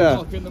struggle, don't you? 1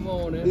 o'clock in the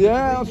morning.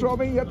 Yeah, that's what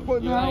I mean, you have to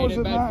put in the hours in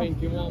and bed that.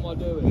 thinking, what am I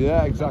doing?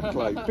 Yeah,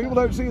 exactly. People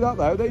don't see that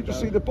though, they just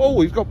see the,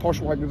 oh, he's got posh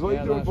wagons, he's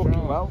doing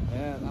fucking well.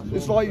 Yeah, that's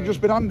It's all like you've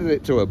just been handed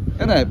it to him,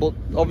 isn't it? But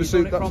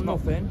obviously You've done it that's from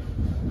not... nothing.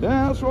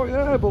 Yeah, that's right,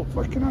 yeah, but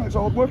fucking hell, it's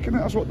hard work, innit?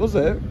 That's what does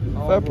it.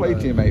 Fair play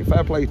to you, mate,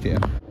 fair play to you.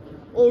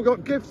 All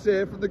got gifts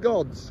here from the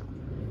gods.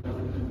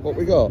 What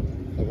we got?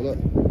 Have a look.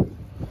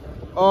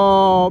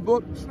 Oh,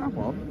 but snap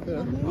on.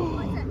 Yeah.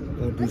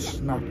 Don't do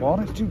snap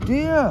on, it's too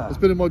dear. It's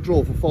been in my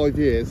drawer for 5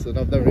 years and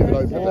I've never even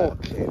opened it.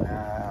 Fucking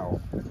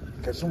hell.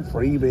 Get some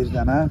freebies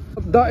then, eh?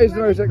 That is the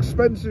most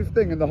expensive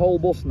thing in the whole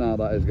bus now,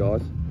 that is,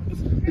 guys.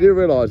 You do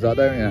realise that,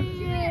 don't you?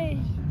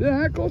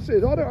 Yeah, of course it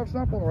is. I don't have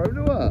snap on the road,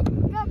 do I?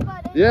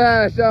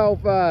 Yes,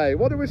 Alfie.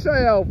 What do we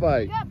say,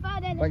 Alfie?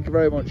 Thank you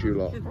very much, you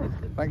lot.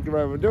 Thank you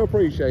very much. I do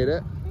appreciate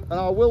it. And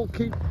I will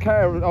take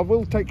care of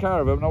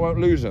him and I won't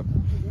lose him.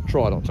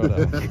 Try not to.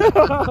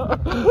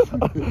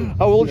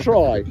 I will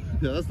try.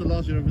 Yeah, that's the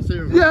last you'll ever see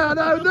of it. Yeah,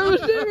 no,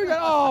 serious.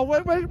 Oh,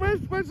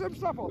 where's some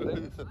snap on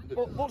things?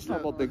 What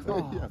snap on things?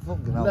 Oh, yeah,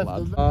 fucking hell,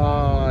 lad.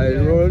 Ah,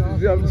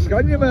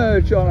 scan your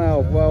merch on,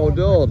 Alf. Well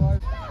done.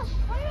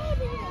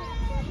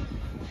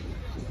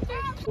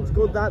 It's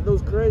good that,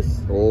 those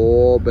Chris.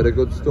 Oh, bit of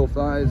good stuff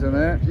that, isn't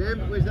it?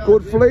 Jim, where's that?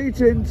 Good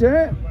fleet, isn't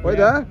it? Wait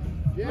there.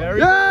 Very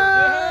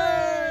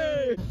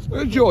Yay!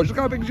 Look at George, look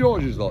how big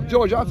George is, look.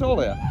 George, how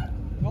tall are you?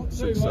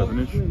 6,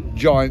 7-ish.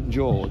 Giant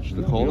George,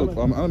 they call it.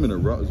 I'm in a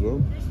rut as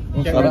well.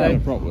 I'm Get standing ready.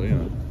 it properly, you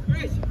know.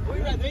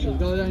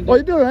 What are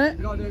you doing, eh? You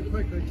gotta do it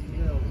quickly.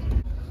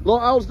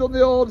 Look, Al's done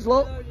the horns,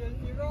 look.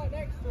 You're right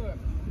next to him.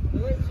 The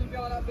lips have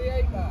got that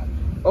V8 bag.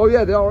 Oh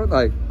yeah, they are, aren't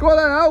they? Go on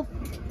then, Al.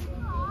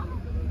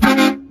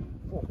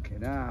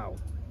 Fucking hell.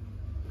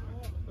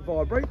 If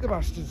I break the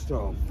bastard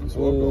stuff. That's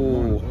what I've got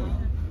mine as well.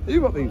 You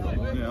got these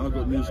ones? Yeah, I've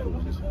got musical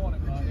ones.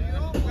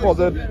 What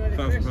the?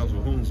 £1,000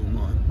 for horns on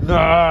mine.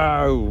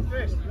 No!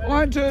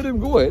 I ain't heard him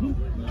going.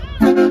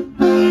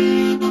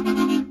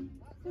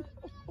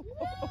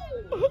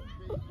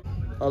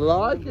 I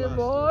like him,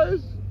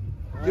 boys.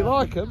 Do you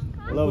like him?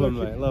 Love them,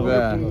 mate. Love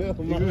Yeah.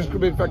 them. You're just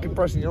going to be fucking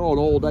pressing your horn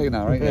all day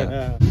now, ain't you?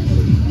 Yeah.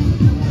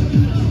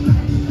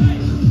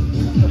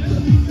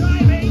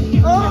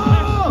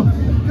 Oh!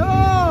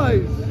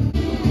 Guys!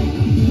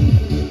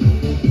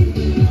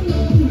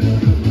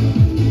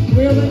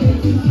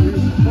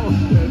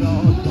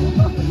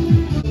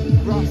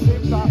 Brassy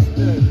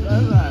bastards,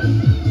 aren't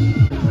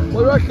they? What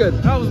do you reckon?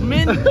 That was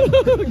mint.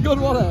 Good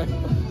one, eh?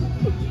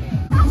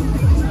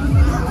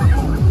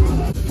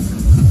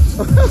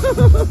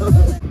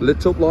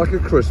 Lit up like a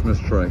Christmas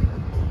tree,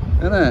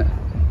 isn't it?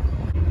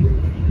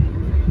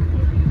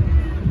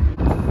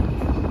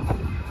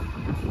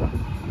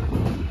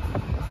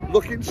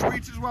 Looking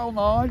sweet as well,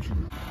 Nige.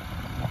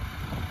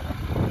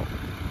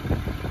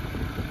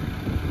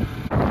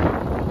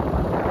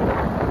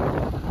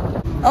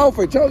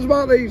 Alfie, tell us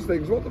about these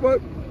things. What the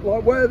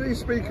like? Where are these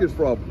speakers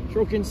from?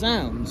 Trucking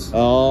sounds.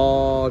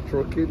 Oh,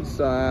 trucking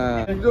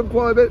sound. You've done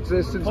quite a bit to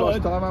this since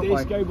last time, haven't we?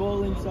 Disco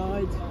ball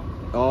inside.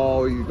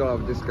 Oh, you've got to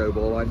have a disco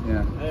ball, haven't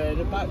you?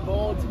 The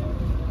backboard.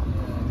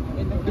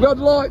 You've had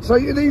lights,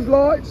 ain't you, these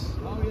lights?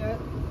 Oh yeah.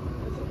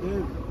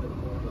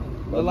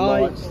 The Had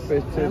lights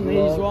fitted, and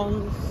these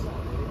ones.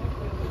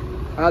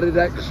 Added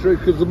extra,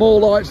 because the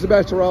more lights the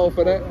better, Alf,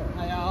 innit?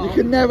 They are. You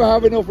can never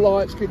have enough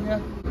lights, can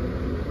you?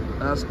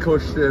 That's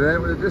cushed in, eh,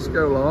 with the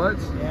disco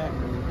lights. Yeah.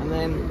 And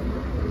then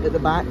at the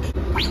back.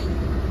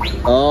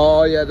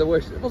 Oh yeah, the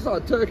whistle. What's that,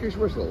 a Turkish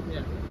whistle?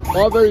 Yeah.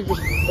 I've only just,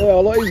 yeah,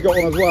 like he's got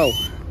one as well.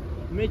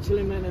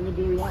 Michelin men and the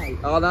blue light.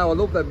 Oh no, I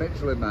love them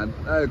Michelin, man.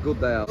 They're good,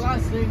 they are.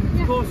 Last thing,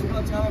 of course, we've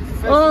got to have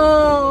professional.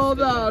 Oh,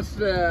 that's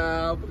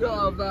it. We've got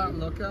to have that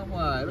look, haven't we?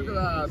 Look at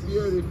that,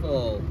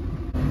 beautiful.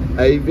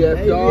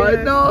 ABF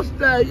died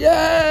nasty,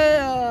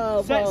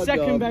 yeah! Well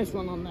Second done. best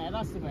one on there,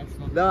 that's the best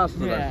one. That's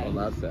the Yeah. best one,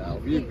 that's it,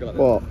 Alf. You've got it.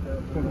 What?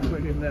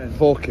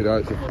 Fucking hell,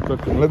 it's a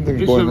fucking limping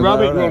Just a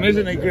rabbit run,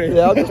 isn't it, Chris?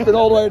 Yeah, I've just been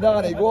all the way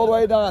down here. Go all the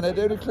way down here.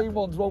 The only clean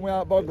one's one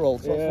without bog roll.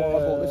 So that's why I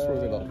bought this for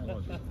me.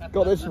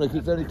 Got this for me because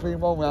it's the only clean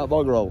one without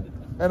bog roll.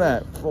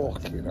 Innit?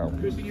 Fucking hell.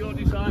 Chris, are your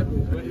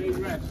disciples, where do you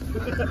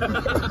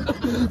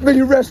rest? May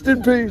you rest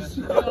in peace.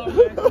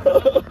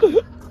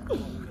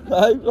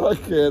 Hey,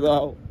 fucking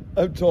hell.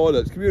 Them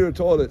toilets, communal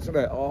toilets,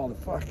 innit? Oh, the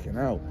fucking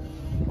hell.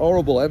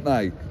 Horrible, ain't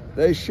they?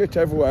 There's shit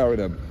everywhere in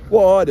them.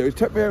 What I do is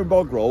take my own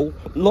bog roll,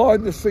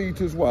 line the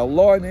seat as well,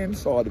 line the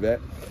inside of it,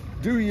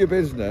 do your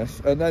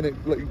business, and then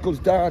it goes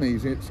down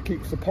easy. It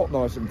keeps the pot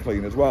nice and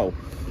clean as well.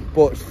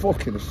 But it's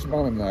fucking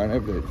smelling there and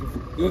everything.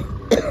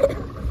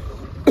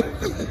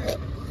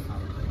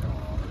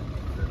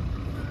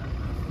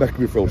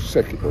 Making me feel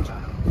sick, it does.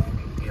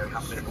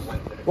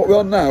 What we're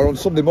on now, we're on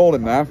Sunday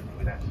morning now.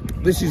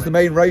 This is the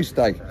main race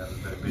day.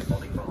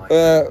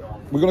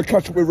 We're going to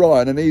catch up with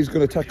Ryan and he's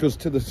going to take us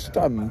to the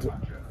stand,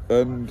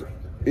 and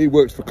he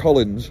works for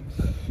Collins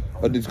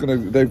and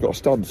they've got a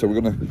stand, so we're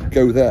going to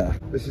go there.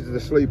 This is the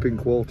sleeping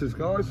quarters,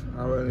 guys.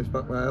 Aaron is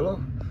back there. Look.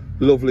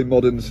 Lovely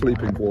modern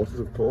sleeping quarters,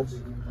 of course,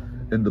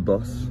 in the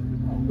bus.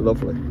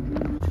 Lovely.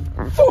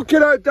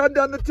 Fucking out, Dan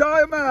down the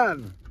tyre,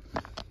 man.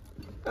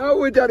 How are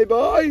we, Danny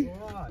boy?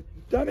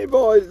 Danny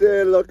boy's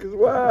there, look, as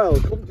well.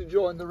 Come to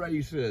join the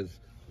races.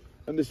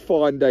 And this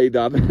fine day,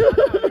 Dan.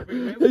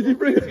 Did you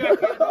bring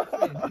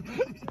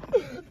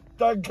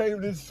Dan came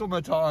in his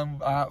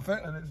summertime outfit,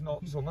 and it's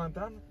not summer,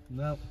 Dan.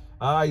 No.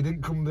 Ah, you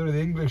didn't come to the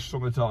English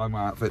summertime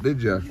outfit,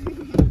 did you?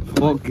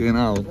 Fucking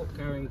hell.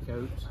 Carrying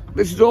coats.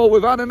 This is all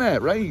we've had, isn't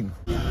it? Rain.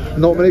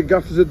 Not many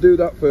gaffers would do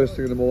that first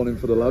thing in the morning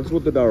for the lads,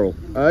 would they, Darryl?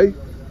 Eh?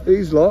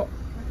 These lot.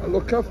 I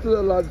look after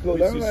the lads, look,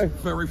 don't they?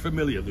 Very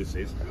familiar, this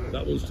is.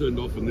 That one's turned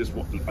off and this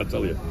one, I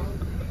tell you.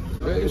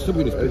 It's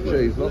something to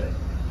cheese, look.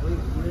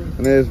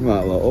 And here's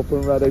Matt, look, up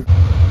and ready.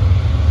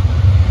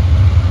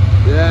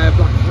 Yeah,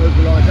 black smoke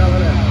like that,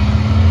 isn't it?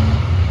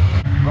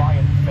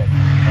 Ryan Smith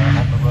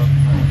on the run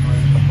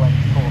through the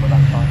Flames corner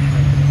that time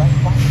through the main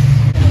line.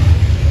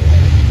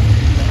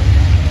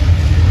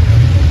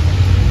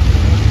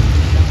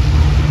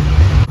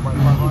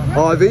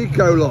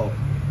 Iveco lot.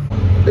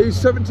 He's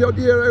 70 odd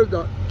year old,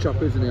 that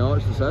chap, isn't he?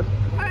 Archie said.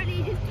 Apparently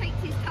he just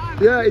takes his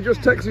time. Yeah, he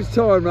just takes his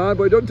time round,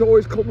 but he don't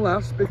always come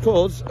last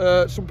because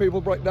some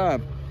people break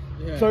down.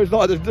 Yeah. So it's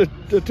like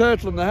the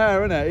turtle in the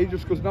hare, isn't it? He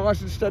just goes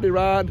nice and steady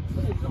round,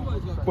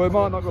 but he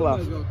might not go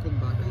last.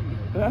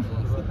 Yeah.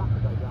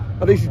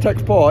 At least he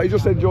takes part. He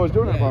just enjoys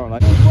doing it, apparently.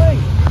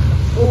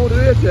 Oh, did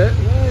he hit it?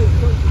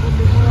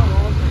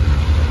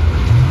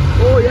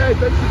 Oh yeah, he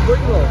takes his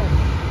quick look.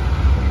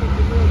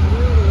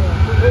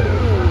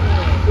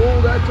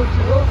 Oh, there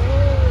touches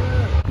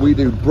up. We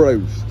do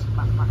broast.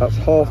 That's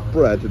half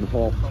bread and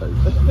half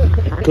toast.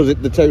 Because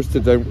the toaster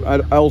don't,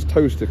 Al's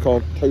toaster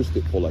can't toast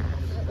it fully.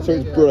 So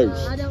it's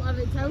broast. I don't have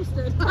it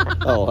toasted.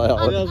 Oh, hell.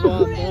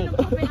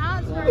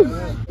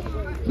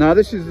 Now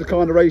this is the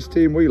kind of race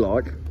team we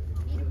like.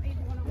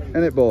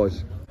 Isn't it,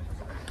 boys?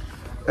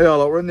 Hey,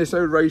 look, we're in this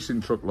old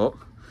racing truck,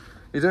 look.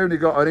 It's only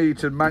got an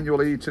Eaton,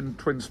 manual Eaton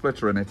twin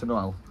splitter in it and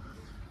all.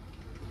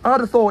 I'd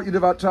have thought you'd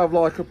have had to have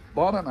like a,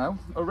 I don't know,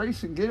 a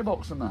racing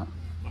gearbox and that.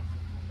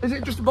 Is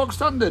it just a box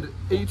standard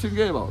Eaton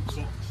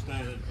gearbox?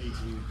 Standard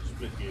Eaton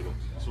split gearbox,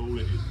 that's all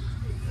it is.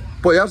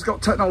 But he has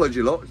got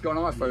technology, look. It's got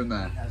an iPhone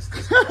there.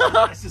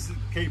 That's just to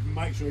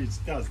make sure he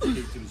does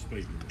keep to the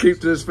speed limit. Keep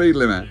to the speed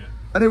limit. Yeah.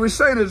 And he was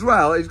saying as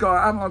well, he's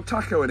got an analog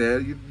tacho in here.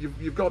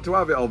 You've got to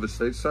have it,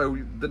 obviously, so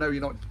they know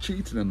you're not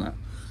cheating in that.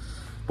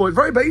 But it's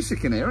very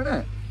basic in here, isn't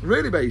it?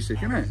 Really basic,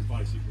 isn't it?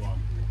 Basic one.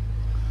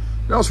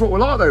 That's what we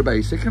like, though,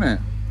 basic, isn't it?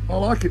 I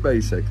like it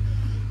basic.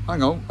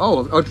 Hang on.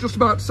 Oh, I was just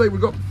about to say we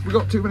got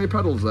too many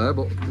pedals there,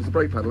 but there's a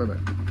brake pedal in it.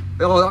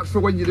 Oh, that's for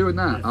when you're doing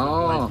that.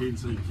 Oh.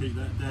 So you keep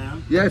that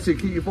down. Yeah, so you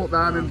keep your foot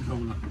down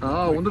and...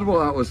 Oh, I wondered what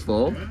that was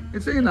for.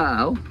 You've seen that,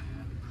 Al?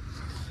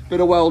 Bit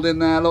of welding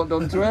there, look,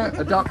 done to it.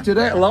 Adapted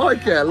it,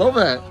 like it, love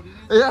it.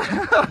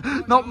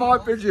 Yeah, not my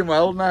pigeon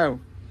weld, no.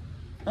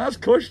 That's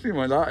cushioning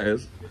when that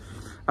is.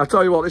 I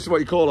tell you what, this is what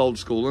you call old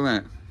school,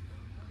 isn't it?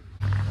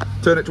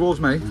 Turn it towards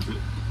me.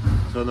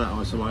 Turn that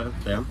isolator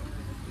down.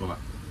 Like that.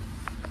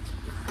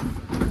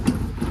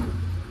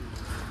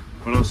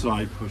 When I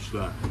say push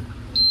that.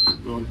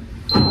 Go on.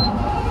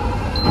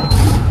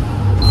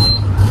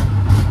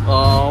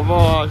 Oh,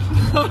 gosh.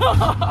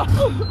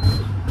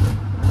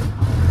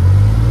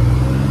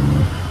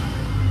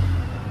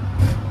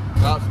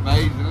 That's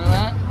amazing, isn't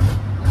it?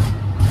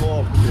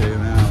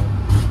 Fucking hell.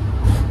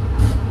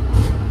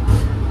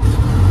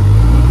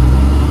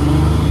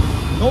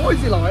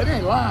 Noisy like, isn't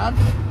it, lad?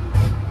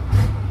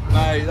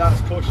 Mate,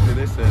 that's cushy,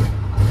 this is.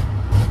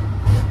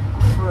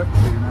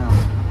 Freaking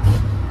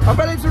hell. I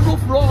bet it's a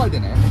rough ride,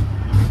 isn't it?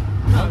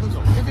 No, it's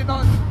not. Is it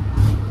not?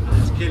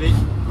 Just kill it,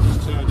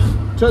 just turn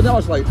it. Turn the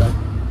isolator.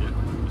 Yeah,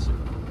 that's it.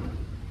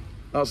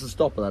 That's the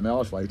stopper then, the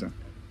isolator.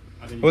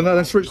 Well,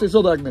 then switch this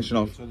other ignition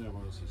off. Turn the other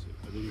one, that's it.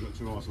 and then you've got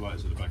 2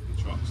 isolators at the back of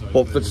the truck. So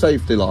What, for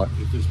safety, like?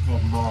 If there's a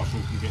problem, Marshall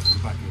can get to the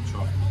back of the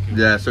truck.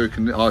 Yeah, so we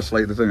can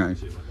isolate the thing, eh?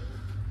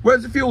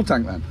 Where's the fuel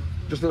tank then?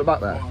 Just at the back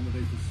there? Right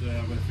underneath this,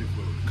 where the fifth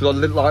wheel. Because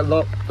I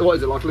like, what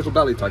is it, like a little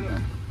belly tank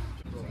then?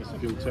 It's a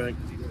fuel tank.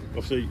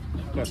 Obviously,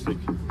 plastic.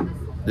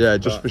 Yeah,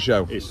 just for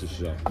show. It's for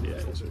show, yeah.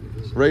 It's all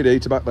it is.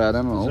 Radiator back there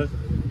then and all.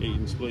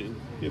 Eating, splitting,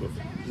 give up.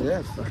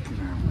 Yeah, fucking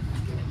hell.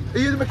 Are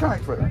you the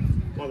mechanic for it then?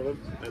 One of them.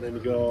 And then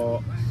we've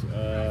got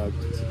a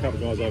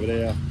couple of guys over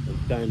there.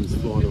 And Dan's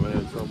flying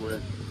around somewhere.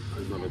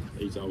 There's another,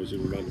 he's always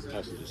in around the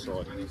passenger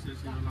side.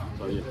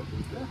 So yeah.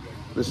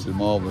 This is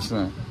marvellous,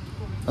 isn't it?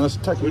 And that's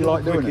taking you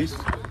like doing it.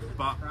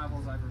 But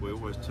we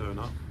always turn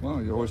up.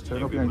 Well, you always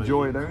turn up, you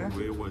enjoy it, don't you?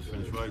 We always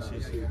finish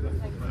races.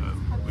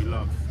 We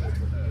love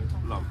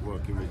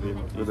working with him.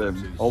 With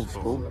him, old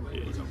school.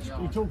 Yeah, he's old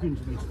school. You're talking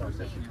to me,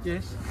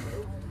 yes.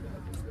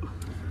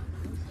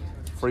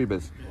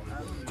 Freebies.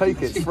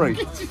 Take it, it's free.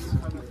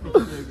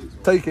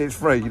 Take it, it's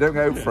free. You don't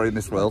go free in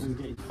this world.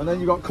 And then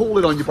you've got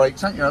cooling on your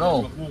brakes, haven't you, at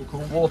all?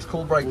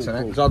 Water-cooled brakes in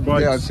it. Because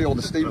I see all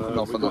the steam coming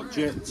off of that.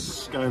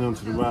 Jets going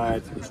onto the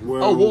rad as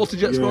well. Oh, water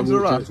jets going onto the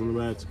rad? Jets on the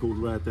rad to cool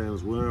the rad down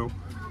as well.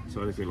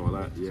 So anything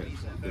like that, yeah,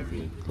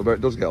 definitely. I bet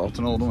it does get hot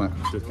and all, doesn't it?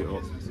 It does get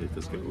hot. It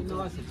does get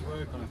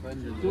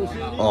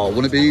hot. Oh,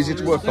 wouldn't it be easy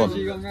to work on?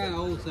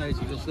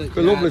 It'd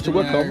be lovely to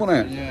work on,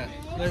 wouldn't it? Yeah,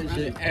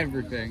 literally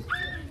everything.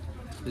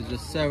 It's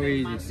just so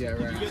easy to get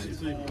around.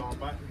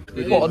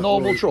 What, a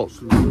normal truck?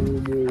 So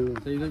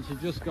you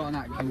literally just got an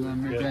action and then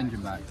move the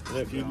engine back. And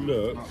if you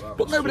look...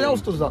 But nobody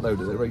else does that though,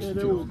 do they? Racing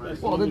too?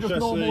 Well, they're just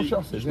normal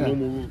chassis, yeah.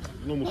 Normal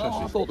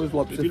chassis. I thought there was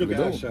like if you look at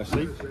our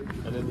specific chassis,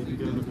 and then if you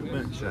go look at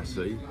that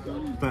chassis,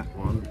 that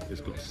one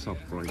has got a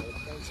subframe.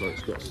 So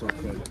it's got a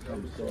subframe that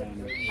comes down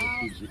and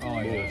gives you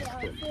more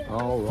strength.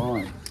 Oh,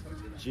 right.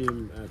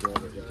 Jim had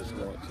on it, he just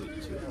likes it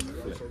to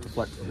flex.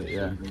 Flex it,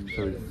 yeah.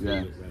 So,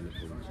 yeah.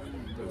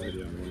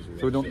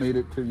 So we don't need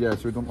it too, yeah,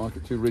 so we don't like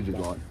it too rigid,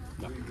 like.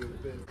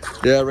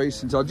 Yeah,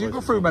 racing tyres. Do you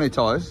go through many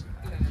tyres?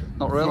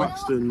 Not really?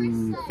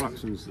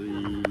 Fluxton's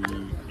the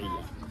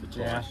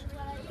tyres,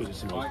 because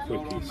it's the most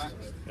quickest,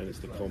 and it's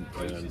the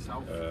compound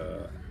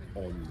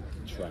on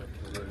track.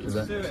 It's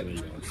an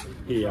eco.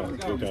 Here,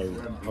 we'll go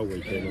whole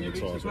weekend on the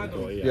tyres we've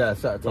got here. Yeah,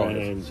 set of tyres.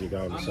 Brands, you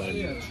go on the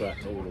same track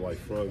all the way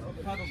through.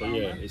 So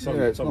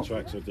yeah, some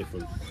tracks are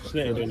different.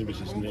 Snetterton,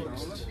 which is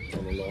next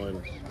on the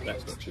line,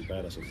 that's not too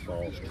bad. That's a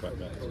fast track.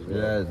 That as well.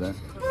 Yeah, is it?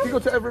 You go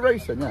to every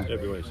race then, yeah?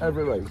 Every race.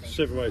 Every race.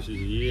 7 races a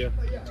year.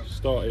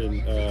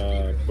 Starting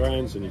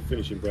Brands and you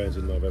finish in Brands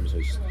in November. So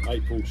it's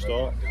April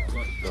start,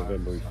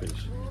 November we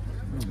finish.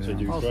 Yeah. So you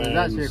do so Brands. there's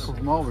actually a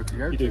couple more we could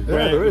go to.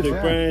 You do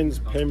Brands,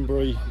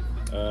 Pembury,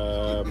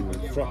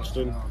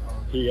 Thruxton,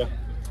 here,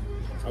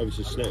 over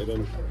to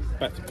Snetterton,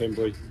 back to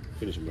Pembury,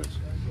 finishing Brands.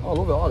 I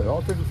love it,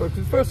 I think it's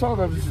the first time I've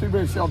ever seen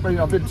racing. I've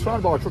been trying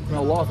to buy a truck my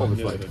whole life,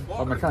 obviously.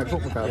 I'm a mechanic,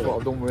 truck mechanic, that's what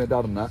I've done with my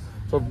dad and that.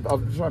 So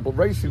I've tried, but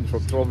racing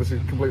trucks are obviously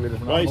completely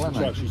different. Racing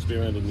trucks used to be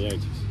around in the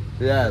 80s.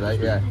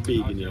 Yeah,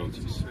 Big in the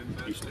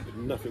 80s. Used to be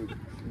nothing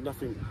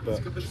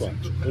but trucks.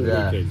 All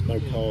yeah. weekends, no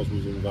cars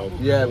was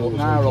involved. Yeah, but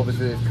now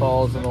obviously it's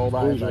cars and all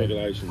that. Rules and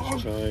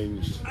regulations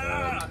changed.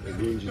 The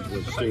engines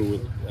were still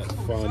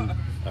fun.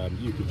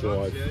 You could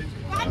drive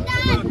a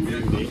normal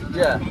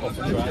unit off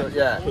the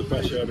track, put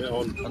pressure a bit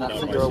on, and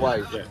that's go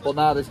away. Yeah. But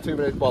now there's too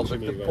many rules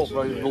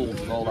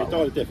and all that. It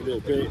died a death a little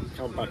bit,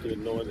 come back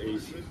in the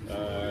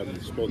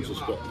 90s, sponsors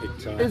got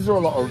picked up. Is there a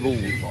lot of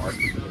rules, like?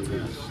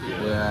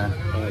 Yeah.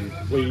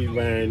 We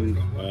ran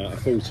a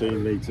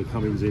 14 litre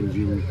Cummins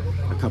engine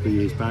a couple of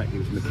years back. It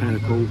was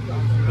mechanical,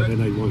 but then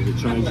they wanted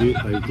to change it.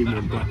 They didn't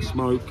want black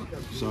smoke,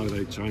 so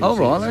they changed it.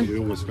 Right, so it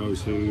almost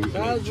goes to...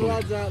 How's the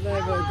lads out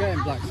there that are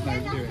getting black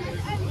smoke doing it?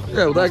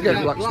 Yeah, well, they're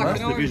getting black smoke.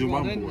 That's Division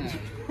 1 boys.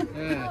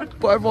 Yeah.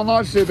 But everyone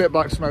likes to see a bit of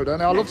black smoke, don't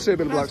they? I love to see a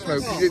bit of black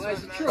smoke.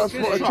 That's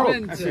what a truck.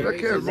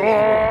 Exactly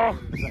right.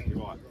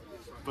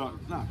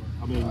 But no,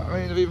 I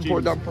mean, they've even put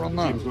a damper on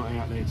that. Jim's not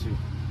out there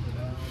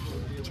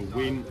to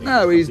win.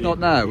 No, he's not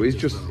now. He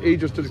just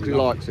physically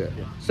likes it.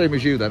 Yeah. Same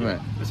as you then, isn't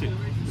it? That's it.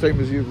 Same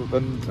as you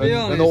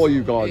and all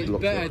you guys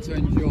look. It's better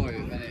to enjoy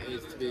it than it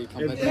is to be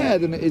competitive. Yeah,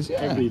 than it is.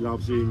 Yeah. Everybody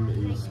loves him.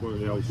 He's one of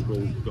the old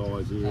school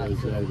guys here.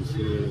 He's the oldest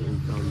here. He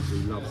comes. He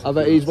loves. I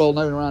bet he's well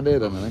known around here,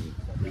 then, isn't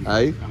he?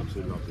 Hey?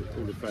 Absolutely loves it.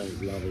 All the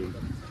fans love him.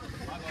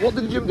 What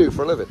did Jim do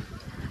for a living?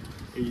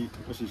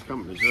 That's his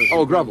company.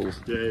 Oh,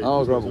 Gravels. Yeah.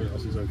 Oh, Gravels.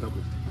 That's his own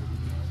company.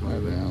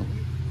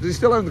 Does he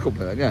still own the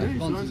company then? Yeah. He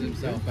sponsors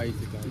himself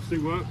basically. He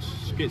still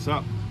works. Gets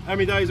up. How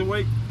many days a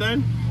week,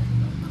 Dan?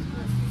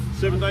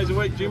 7 days a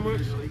week. Jim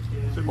works.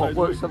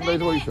 7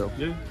 days a week, so?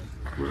 Yeah.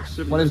 Works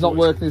 7 when he's not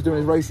working, he's doing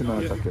his racing then,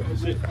 I take it.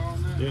 That's it.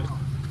 Yeah.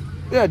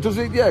 Yeah, does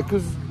he? Yeah,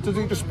 because does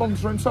he just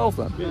sponsor himself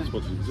then? Yeah, he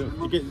sponsors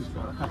himself.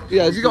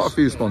 Has he got a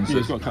few sponsors? Yeah,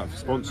 he's got a couple of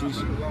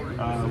sponsors.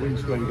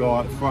 Windscreen guy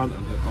at the front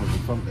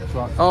of the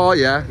truck. Oh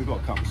yeah. We've got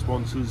a couple of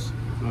sponsors,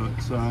 but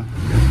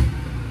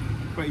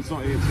he's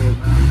not here to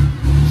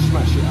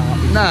smash it up.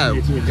 No,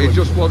 he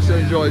just wants to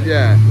enjoy it.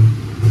 Yeah,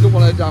 he doesn't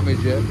want to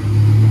damage it.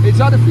 It's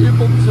had a few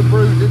bumps and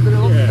bruises, but he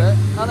loves it,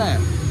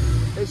 hasn't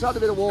it? It's had a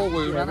bit of war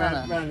wound,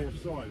 hasn't it?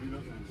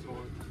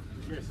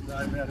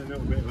 Yesterday we had a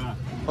little bit of a...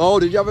 Oh,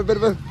 did you have a bit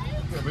of a... A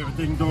bit of a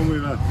ding-dong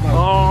with her.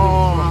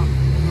 Oh!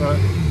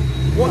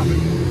 What?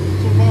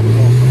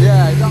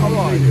 Yeah, is that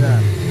alright? Yeah.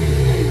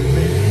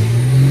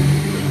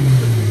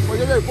 What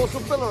do you do? Put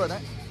some filler in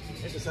it?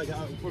 Just take it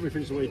out when we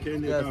finish the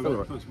weekend. Yeah, go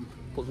filler out, it.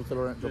 Put some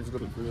filler in it.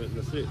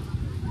 That's it.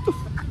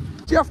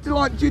 Do you have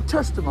to do you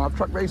test them? Like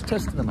track race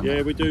testing them?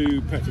 Yeah, we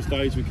do practice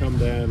days. We come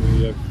down,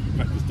 we have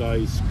practice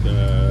days,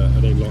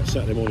 and then like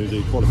Saturday morning we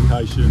do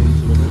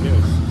qualifications and everything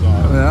else. So,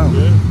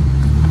 yeah.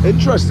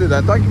 Interesting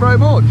then. Thank you very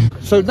much.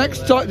 So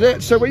next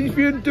time, so if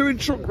you're doing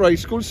truck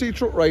race, go and see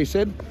truck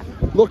racing.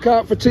 Look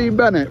out for Team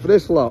Bennett for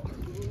this lot.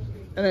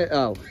 Innit,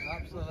 Al?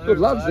 Absolutely. Good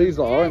lads, these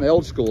lot, aren't they?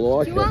 Old school,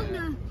 I like it.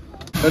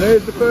 And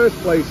here's the first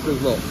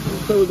placers, look.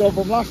 So we've gone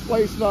from last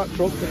place to that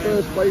truck to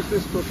first place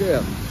this truck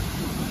here.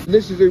 And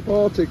this is who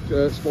Partick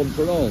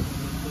sponsor and all.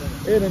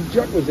 Ian and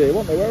Jack was here,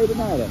 weren't they? Where are they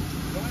now then?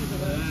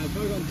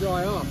 Both on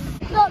dry off.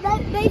 Look,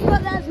 they've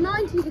got those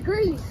 90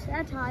 degrees.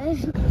 They're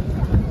tired.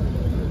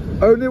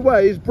 Only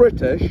way is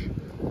British.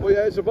 Well,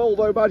 yeah, it's a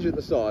Volvo badge at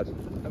the side.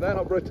 And they're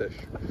not British.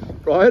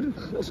 Right?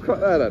 What's crack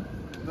there then?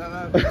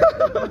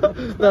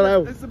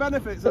 No. It's the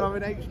benefits of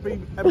having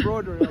HP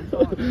embroidery on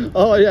top.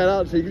 Oh yeah,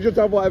 that's it. You can just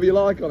have whatever you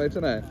like on it,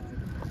 isn't it?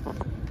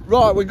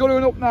 Right, we're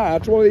going up now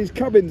to one of these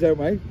cabins, don't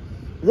we?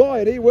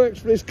 Ryan, he works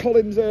for this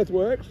Collins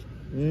Earthworks.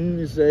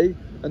 You see?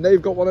 And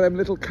they've got one of them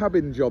little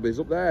cabin jobbies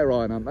up there,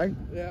 Ryan, haven't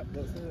they? Yeah,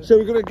 that's it. So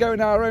we're going to go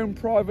in our own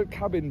private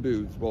cabin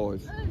booths,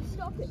 boys. Oh,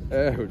 stop it.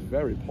 Oh, it's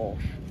very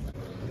posh.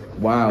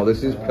 Wow,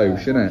 this is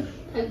posh, isn't it?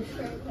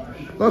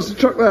 That's the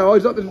truck there. Oh,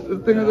 is that the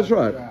thing of the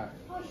truck?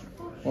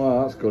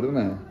 Wow, that's good, isn't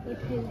it?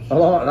 I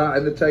like that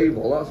in the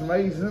table. That's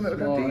amazing, isn't it?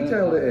 Look how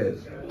detailed it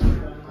is.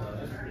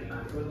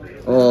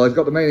 Oh, it's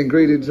got the main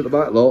ingredients at the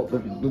back, lot.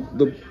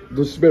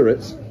 The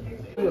spirits.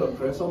 Look,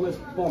 Chris, on this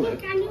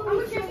bonnet,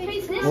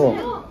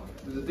 What?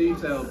 there's a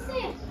detailed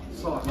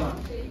site map.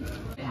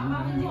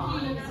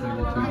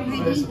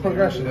 It's a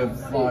progression of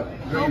like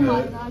green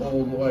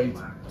all the way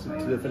to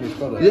the finished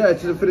product. Yeah,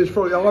 to the finished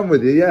product. I'm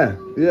with you. Yeah,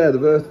 the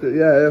birth. Yeah,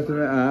 you have to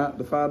admit that.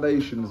 The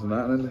foundations and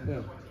that. And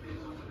then,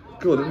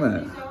 good, isn't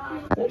it?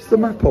 What's the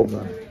map on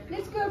then?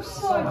 Let's go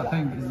to I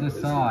think it's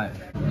this side.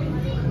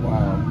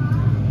 Wow.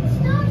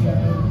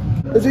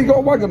 Has he got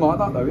a wagon like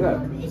that though? Yeah.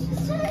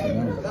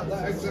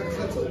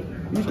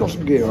 He's got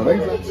some gear on him.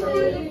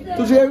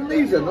 Does he own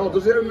these then? Or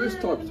does he own this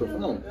type of stuff?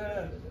 No.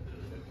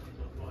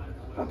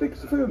 How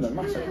big's the firm then?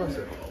 Massive.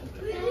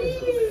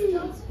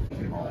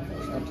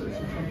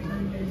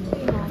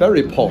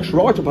 Very posh,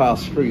 right up our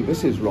street.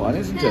 This is Ryan,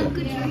 isn't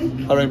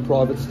it? Our own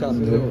private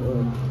stand.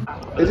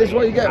 Is this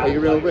what you get when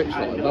you're real rich,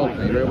 like?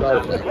 Balcony, you're real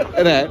wealthy.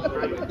 Isn't it?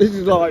 This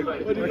is like.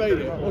 When you made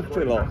it? What's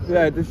it like?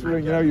 Yeah, this is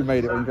when you know you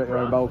made it when you get your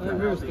own balcony.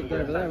 We were stood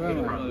over there,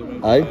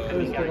 weren't we? Eh?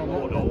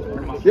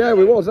 Yeah,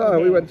 we was.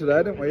 We went to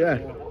there, didn't we? Yeah.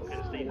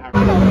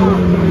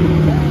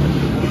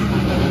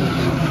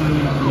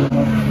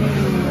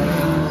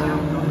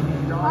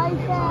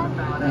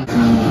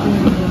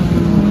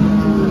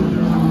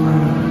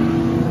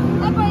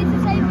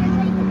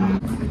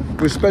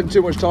 We've spent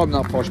too much time in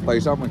that posh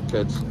place, haven't we,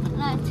 kids?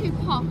 No, too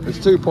posh. It's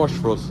too posh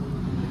for us.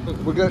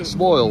 We're getting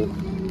spoiled.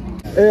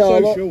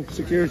 Social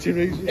security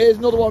reasons. Here's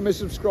another one of my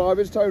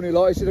subscribers, Tony.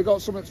 Like, he said, I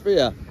got something for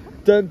you.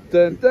 Dun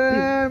dun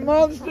dun!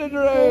 Monster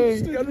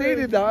drink! I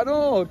needed that,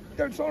 no.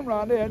 Don't sign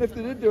round here, and if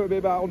they did do it, it'd be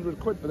about 100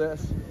 quid for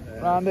this.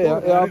 Round here.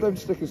 Yeah, I'll have them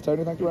stickers,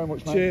 Tony. Thank you very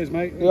much, mate. Cheers,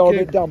 mate. They are a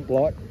bit damp,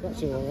 like.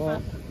 That's all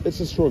right.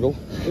 It's a struggle.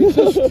 It's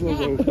a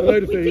struggle. A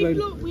load of feeling.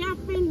 Look, we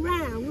have been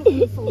round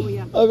looking for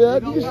you. Oh yeah,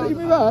 did you see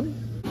me, man?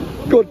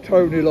 Good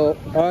Tony, look,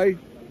 eh?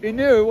 He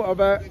knew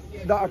about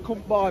that I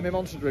couldn't buy me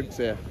monster drinks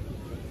here.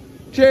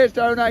 Cheers,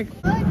 Tony.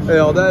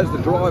 Yeah, there's the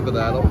driver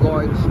there, look,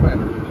 Ryan Smith.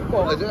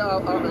 What is it? How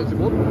many is it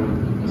won?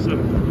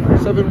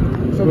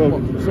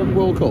 Seven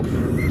World Cups.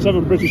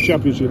 7 British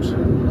Championships.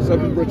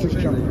 7 British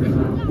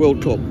Championships.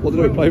 World Cup. What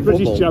did he play?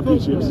 British football?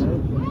 Championships.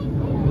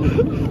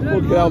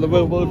 Look how the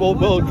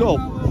World Cup.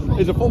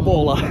 He's a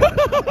footballer.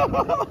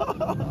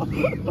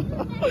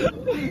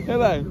 You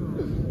know?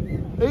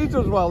 He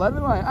does well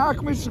anyway. How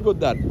come he's so good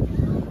then?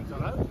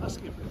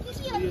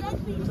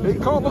 He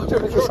can't look to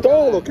him, it's a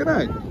stall, look,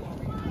 isn't he?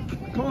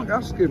 Can't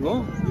ask him,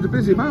 look. He's a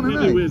busy man,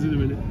 isn't he? He is in a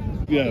minute.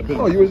 Yeah,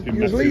 oh, you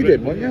was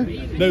leading, weren't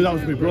you? No, that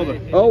was my brother.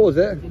 Oh, was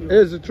it?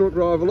 Here's a truck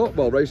driver, look,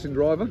 well, racing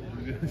driver.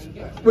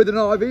 With an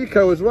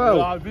Iveco as well.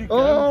 Iveco.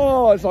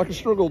 Oh, it's like a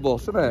struggle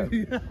bus, isn't it?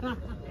 Can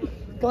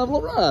I have a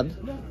look round?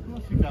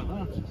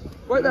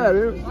 Wait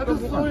there. I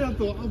just saw you, I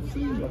thought I'd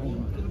seen it.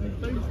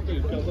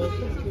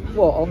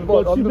 What, on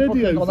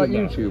that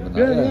YouTube and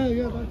that?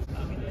 Yeah.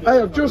 Hey,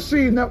 I've just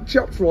seen that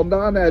chap's one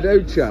down there, the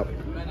old chap.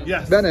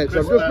 Yes. Bennett,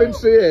 I've just been to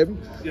see him.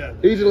 Yeah.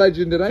 He's a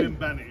legend, isn't he? Jim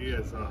Bennett, he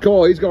is.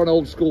 Cool, he's got an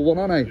old school one,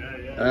 hasn't he?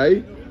 Yeah.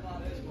 Hey?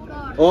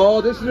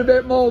 Oh, this is a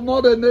bit more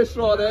modern, this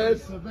one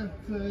is.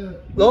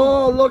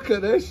 Oh, look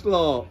at this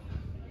lot.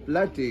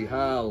 Bloody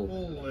hell.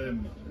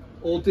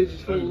 All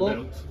digital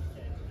look.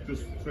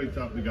 Just straight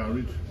out the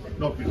garage,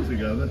 knock it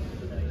together.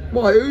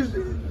 Why, who's...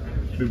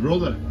 My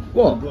brother.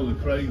 What? My brother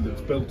Craig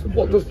that's built them.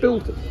 What, just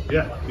built it?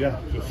 Yeah,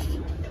 just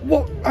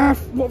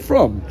What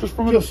from? Just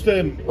from a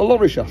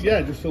lorry chassis?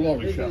 Yeah, just a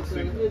lorry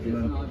chassis.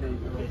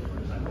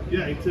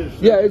 Yeah, it is.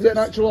 Yeah, is it an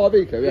actual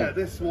Iveco? Yeah. Yeah,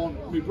 this one,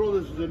 my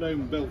brother's has an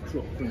own built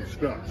truck from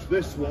scratch.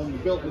 This one, we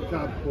built the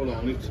cab, put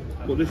on it,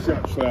 but this is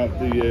actually at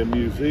the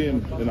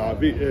museum, an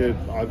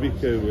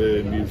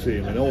Iveco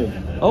museum in Ulm.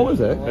 Oh,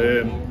 is it?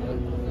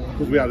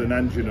 Because we had an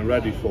engine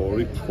already for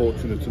it,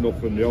 fortunate enough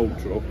from the old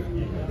truck.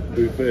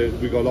 We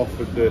got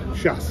offered the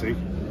chassis.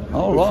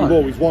 Oh, right. We've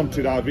always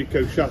wanted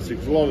Iveco chassis,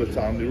 because a lot of the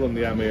time they run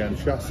the MAN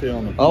chassis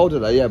on them. Oh, do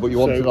they? Yeah, but you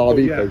wanted an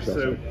Iveco chassis.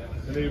 So,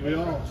 and here we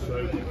are,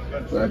 so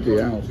bloody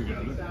hell.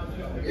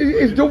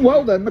 He's done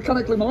well then,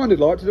 mechanically minded,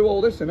 like, to do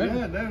all this, isn't it?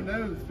 Yeah,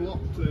 no, it's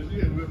locked.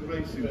 Yeah, we've been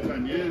racing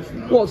 10 years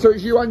now. What, so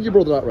it's you and your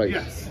brother that race?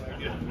 Yes,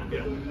 yeah.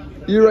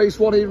 You race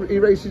one, he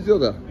races the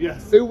other?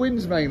 Yes. Who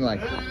wins mainly?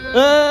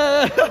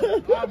 I'm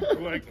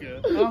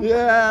quicker.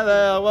 Yeah,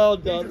 there, well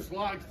done. He just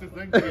likes to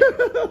think of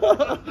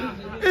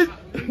it.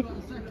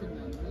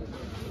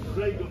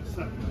 Ray got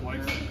second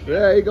place.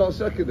 Yeah, he got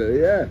second there,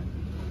 yeah.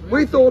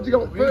 We thought he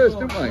got first,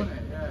 didn't we?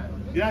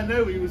 Yeah,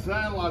 no, he was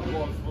there, lad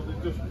was, but they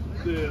just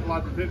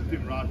lad picked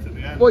him right at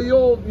the end. Well,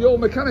 your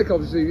mechanic,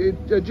 obviously,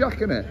 Jack,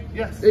 innit?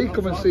 Yes. He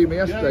come and see me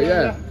yesterday,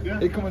 yeah.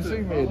 He come and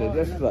see me, he did,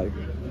 yesterday.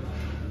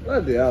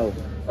 Bloody hell.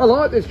 I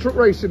like this truck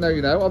racing now,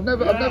 you know. I've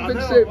never been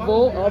to see it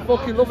before. I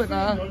fucking love it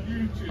now.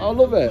 I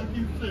love it.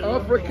 I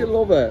freaking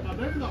love it.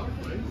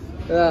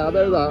 Yeah, I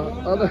know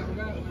that.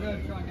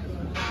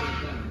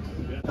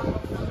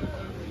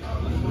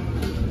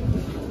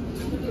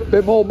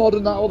 Bit more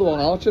modern than that other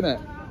one, isn't it?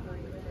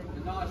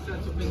 Nice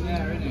setup in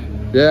there, isn't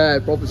it? Yeah,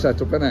 proper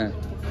setup, isn't it?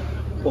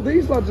 Well,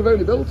 these lads have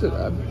only built it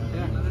then.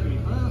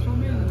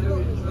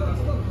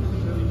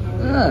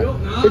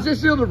 Yeah. Is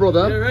this the other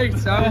brother? You're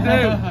right, I do.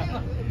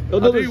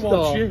 Another I do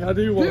watch you. I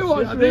do watch you.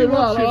 I do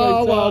watch you.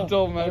 Oh, well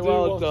done, I mate. do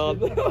Well watch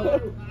done.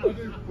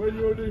 When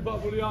you were doing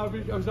that for the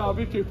Iveco, I was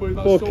Iveco putting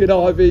that Fucking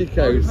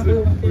Ivecos.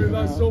 putting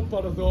that sub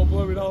on, I thought,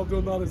 blowing I've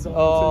done that as well.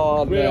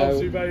 Oh, We're no.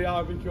 obviously very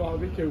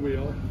Iveco we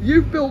are.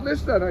 You built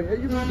this then,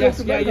 haven't you?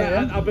 Yes,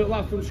 yeah. I built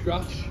that from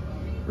scratch.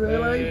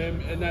 Really?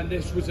 And then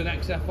this was an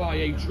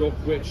XFIA truck,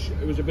 which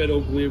it was a bit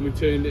ugly, and we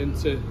turned it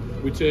into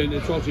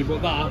obviously,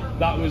 but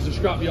that was a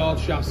scrapyard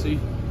chassis,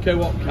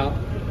 co-op cap.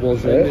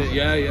 Was it?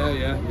 Yeah.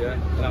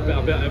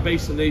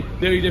 Basically,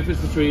 the only difference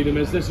between them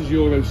is this is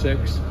Euro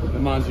 6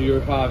 and mine's a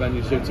Euro 5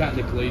 engine, so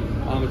technically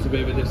I'm at a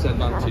bit of a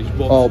disadvantage.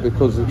 But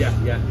because it's...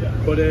 Yeah.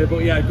 But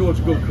yeah, good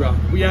crap.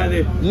 But yeah,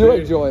 you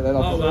enjoy it then,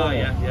 obviously. Oh,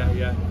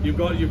 yeah. You've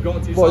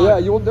got to. Well, yeah,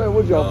 you wouldn't do it,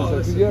 would you,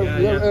 obviously? You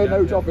don't earn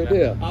no top in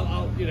here.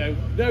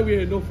 No, we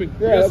earn nothing.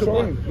 Yeah, that's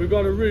right. We've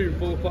got a room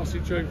full of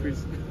plastic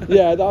trophies.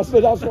 Yeah, that's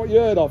what you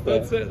earn off there.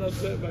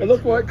 That's it, mate. And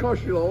look what it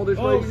costs you, all this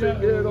racing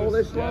gear and all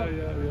this lot.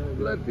 Yeah.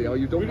 Bloody hell,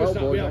 you've done well,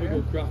 boys. We have a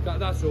good craft.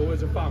 That's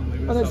always a family.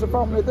 And it's a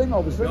family thing,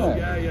 obviously, isn't it?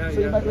 Yeah. So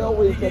you make the whole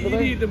weekend of it. You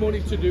need the money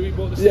to do it,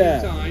 but at the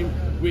same time,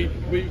 we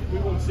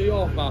won't see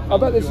off our I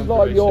bet this is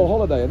like your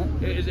holiday,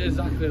 isn't it? It is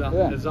exactly that.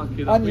 Yeah.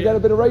 Exactly that. And you get a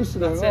bit of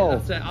racing as well.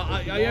 That's it.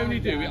 I only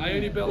do it. I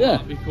only built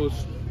that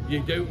because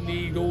you don't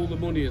need all the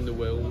money in the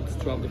world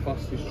to have the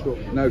fastest truck.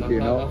 No,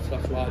 you're not.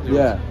 That's what I do.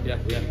 Yeah.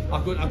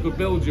 I could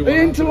build you one.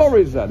 Are into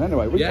lorries then,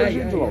 anyway? We've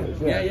into lorries.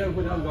 Yeah,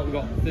 we've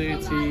got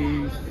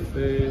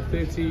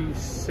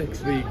 36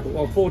 vehicles,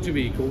 well 40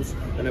 vehicles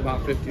and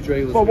about 50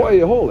 trailers. Well, what are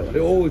you hauling?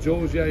 Haulage,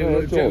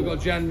 We've got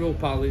general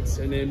pallets,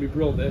 and then my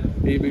brother,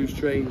 he moves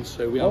trains,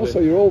 so we have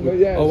also you're all,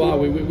 yeah. Oh wow,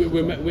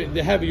 we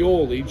the heavy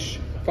haulage,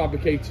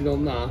 fabricating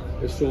on that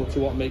is sort of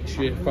what makes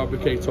you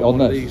fabricate on one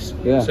of these.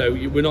 Yeah. So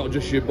we're not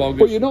just your boggers.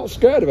 But you're not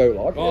scared about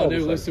like. Oh no,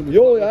 listen.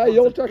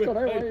 You'll check on it,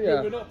 won't you?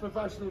 We're not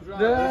professional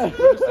drivers.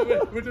 Yeah.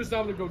 We're just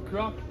having a good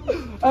crack.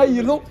 Hey,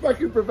 you look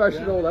fucking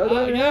professional though,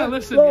 don't you? Yeah,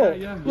 listen.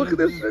 Look at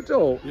this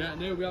setup. Yeah,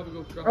 no, we have a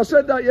good crack. I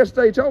said that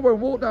yesterday. Tom went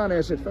walk down here.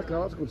 I said, "Fuck,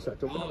 that's a good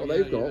setup." What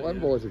they've got, them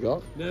boys have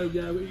got. No,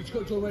 it's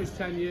got almost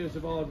 10 years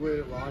of hard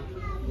work, like.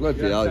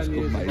 Bloody hell, it's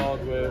good, mate.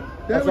 Hard work.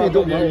 That's what you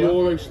done well.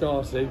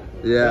 Eurostar, see.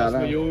 Yeah, that's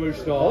my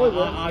Eurostar.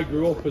 I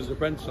grew up as an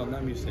apprentice on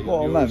them, you see. Well,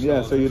 on them,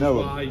 yeah, so you know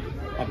them.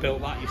 I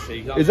built that, you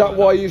see. Is that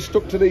why you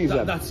stuck to these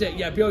then? That's it,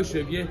 yeah, be honest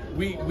with you.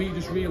 We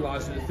just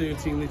realised that the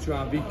 13-litre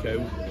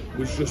Iveco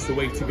was just the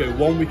way to go.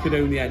 One, we could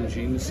own the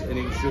engines, and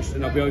it's just,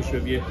 and I'll be honest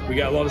with you, we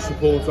get a lot of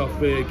support off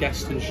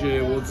Guest and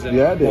Sherwoods and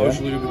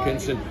Boys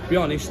Lubricants, and be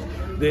honest,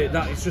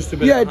 that it's just a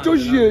bit. Yeah, it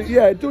does you.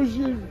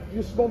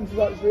 Your sponsors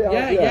actually out.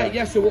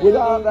 Yeah. So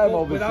without them,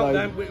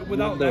 obviously.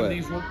 Without them,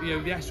 these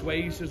the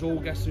S-Ways is all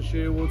Guest and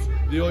Sherwoods.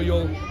 The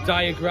oil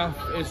Diagraph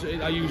is.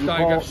 I use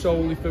Diagraph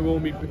solely for all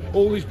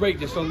these brake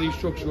discs on these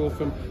trucks are all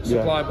from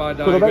supplied by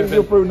Diagraph. But I bet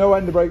you're through no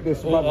end to brake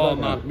discs. Oh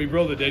man, my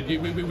brother did.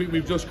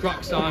 We've just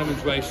cracked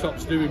Simon's way.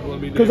 Stopped doing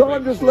blooming. Because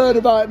I'm just learning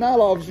about it now.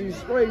 Obviously, you're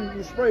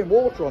spraying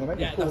water on them.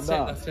 Yeah,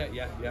 that's it.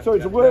 Yeah. So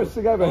it's the worst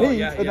thing ever.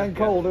 Heat and then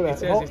cold,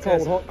 isn't it? Hot,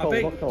 cold.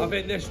 I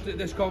think this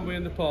Convoy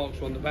in the Park's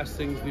one of the best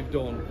things they've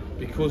done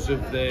because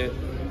of the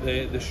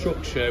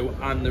truck show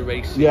and the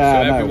racing.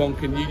 Yeah, so everyone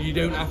can. You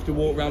don't have to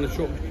walk around the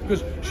truck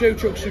because show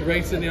trucks are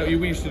great, and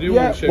we used to do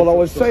all the show. Well, I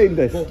was saying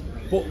this.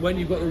 but when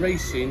you've got the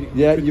racing,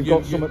 you've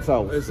got something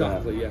else.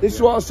 Exactly. Yeah. This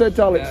is what I said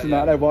to Alex and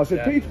that. I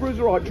said Peterborough's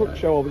a right truck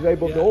show. I was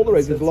able to all there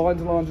is lines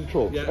and lines of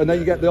trucks, and then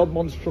you get the odd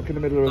monster truck in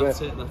the middle of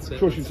it. That's it.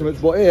 Crushing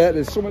something. But here,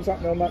 there's something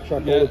happening on that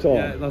track all the time.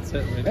 Yeah, that's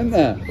it. Isn't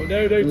there? But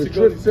no, to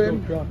trips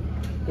in.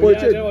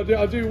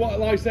 I do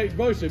what I say to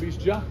most of it's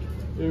Jack.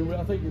 Who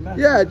I think you met.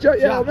 Yeah,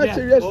 Jack, I met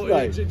him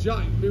yesterday.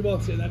 Jack, we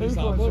want it, and then he's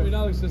like, what we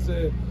know, he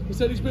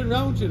said he's been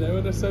round, you know,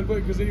 and I said,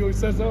 because he always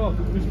says, oh,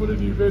 he's put a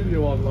new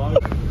video online.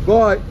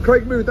 Right,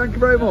 Craig Moon, thank you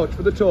very much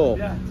for the tour.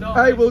 Yeah,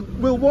 hey,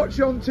 we'll watch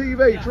you on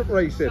TV, truck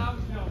racing.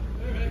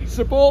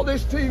 Support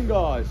this team,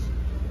 guys.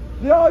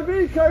 The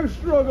Iveco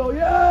struggle,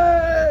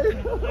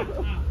 yay!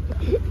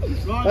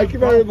 Thank you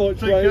very much,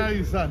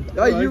 Craig.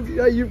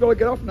 Hey, you've got to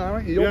get off now,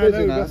 ain't you? You're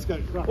busy now.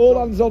 All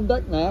hands on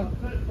deck now.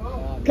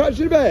 Catch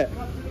you in a bit.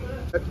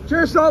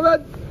 Cheers,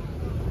 Simon.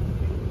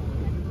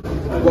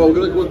 Well,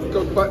 we're going to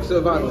go back to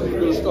the van. We're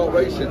going to start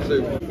racing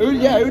soon.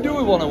 Who do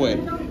we want to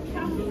win?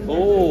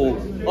 Oh,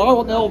 I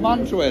want the old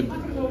man to win.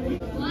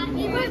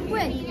 He won't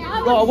win.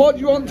 Right, what do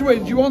you want to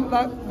win? Do you want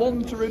that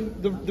one to win,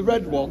 the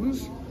red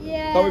ones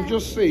that we've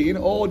just seen,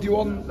 or do you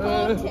want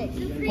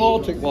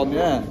Partick one?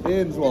 Yeah,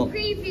 Ian's one. The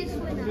previous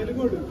winner.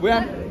 We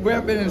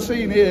haven't been and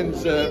seen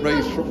Ian's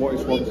race from what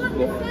he's wanted.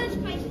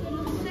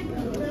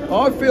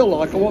 I feel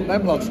like I want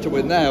them lads to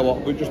win there,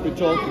 what we've just been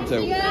talking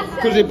to.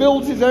 Because he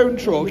builds his own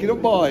truck, he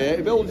don't buy it,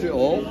 he builds it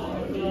all.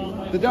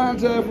 They're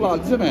down-to-earth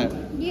lads, isn't it?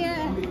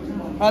 Yeah.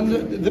 And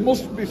there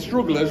must be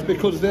strugglers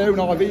because they own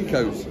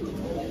Ivecos.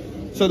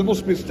 So there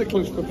must be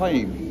sticklers for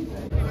pain.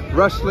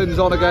 Wrestling's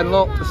on again,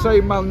 look. The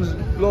same man's,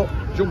 look,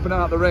 jumping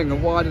out the ring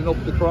and winding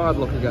up the crowd,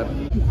 look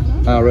again.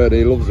 Oh, really,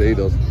 he loves it, he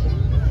does.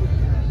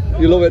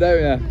 You love it,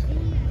 don't you?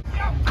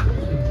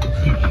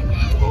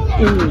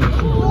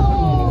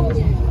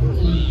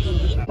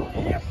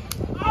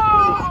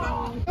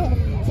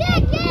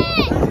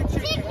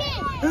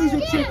 Who's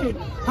a chicken?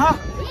 Huh?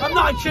 I'm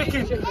not a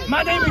chicken.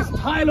 My name is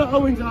Tyler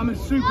Owens and I'm a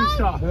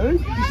superstar. Who?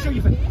 Just shut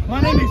your face.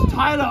 My name is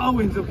Tyler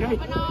Owens, okay?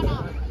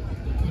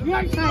 You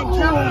ain't saying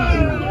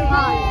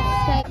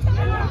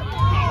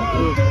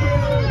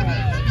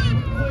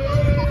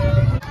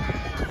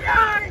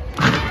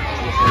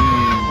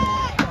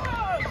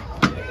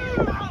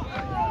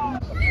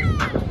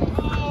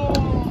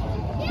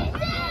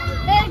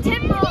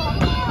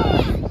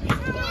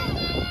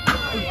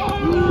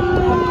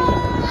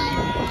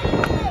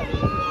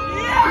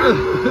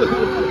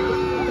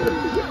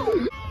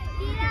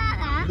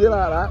Do you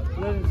like that?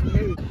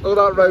 Look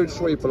at that road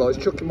sweeper, like,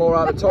 it's chucking more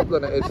out the top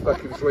than it is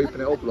fucking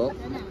sweeping it up, look.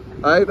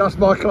 Hey, that's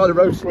my kind of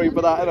road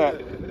sweeper, that, isn't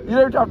it? You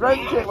don't have to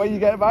empty it when you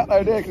get back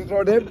though, do you? Because it's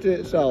already empty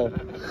itself.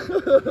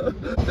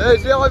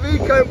 There's the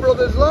Iveco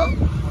brothers, look.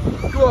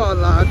 Go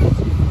on, lad.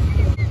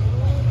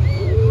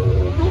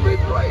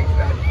 Robin's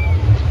racing.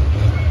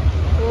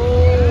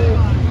 Oh.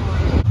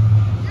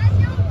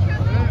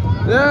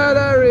 Yeah,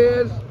 there he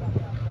is.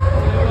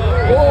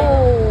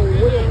 Whoa.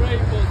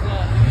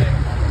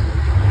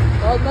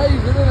 Amazing,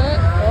 isn't it?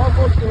 Oh, I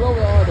fucking love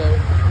it, I do.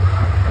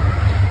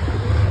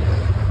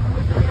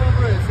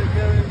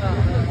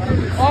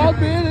 I'll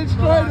be in it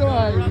straight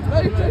away.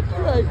 They said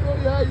straight. Oh,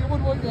 yeah, you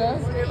wouldn't want, yeah?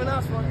 Even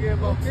us one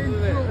gearbox,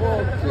 isn't it?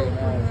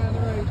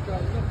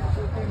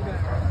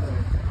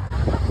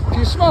 Can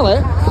you smell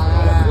it?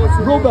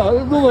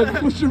 Rubber,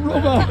 pushing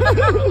rubber.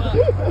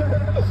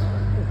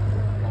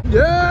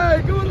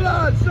 Yeah, good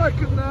lad,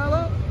 second now,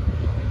 look.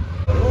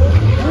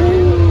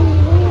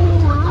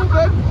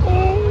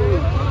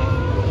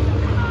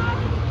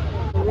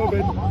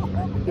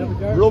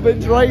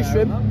 Robin's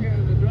racing.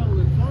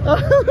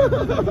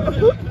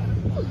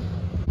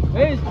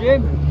 Here's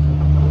Jim.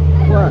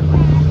 Where?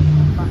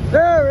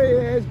 There he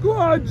is. Go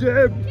on,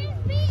 Jim.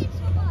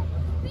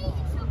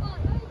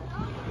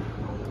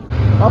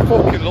 I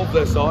fucking love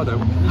this, I do.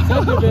 He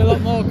said there'd be a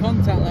lot more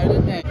contact though,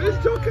 didn't he? He's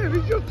took him,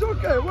 he's just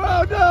took him.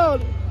 Well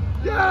done.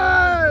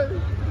 Yay!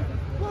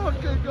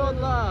 Fucking good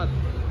lad.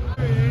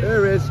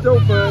 Here he is, still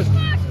first.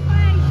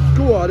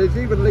 Go on, he's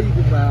even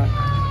leading there.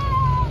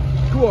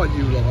 Go on,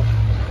 you lot.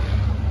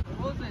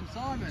 What's his name?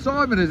 Simon.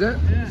 Simon, is it?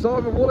 Yeah.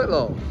 Simon won it,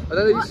 lot. And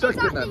then he's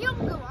second then. The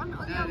younger one?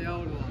 Or Yeah, the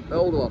old one. The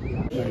old one.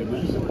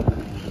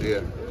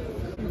 Yeah.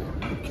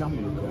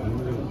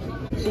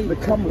 The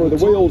camber of the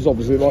wheels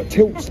obviously like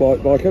tilts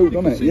like out,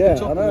 doesn't it? Yeah,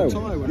 I know.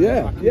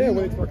 Yeah,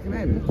 when it's fucking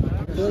in.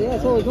 So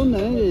that's all he's done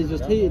then, isn't he? He's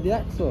just heated the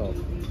axle off.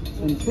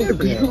 Yeah,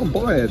 but you can't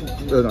buy an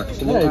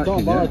axle. Yeah, you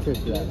can't buy a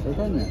twisted axle,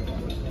 can you?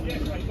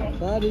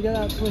 So how do you get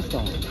that twist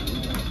on?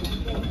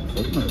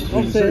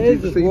 Obviously it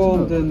is just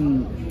warmed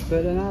and...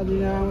 But then how do you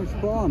know how much to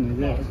put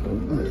on? Is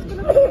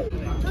it?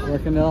 You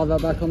reckon they'll have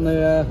that back on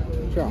the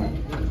track?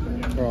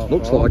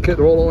 Looks like it,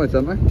 they're all on it,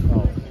 aren't they?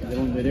 Oh, they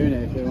wouldn't be doing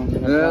it if they weren't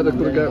going to... Yeah, they're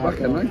going to get it back,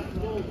 aren't they?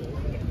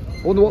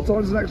 I wonder what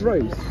time's the next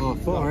race? Oh,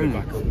 4, isn't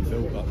it?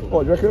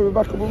 What, do you reckon we'll be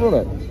back up and run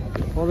it?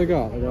 What they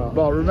got?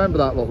 Well, remember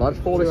that lot, lads,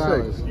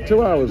 46.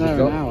 2 hours. No, we've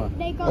got. an hour.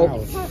 They got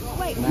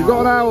wait. You've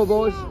got an hour,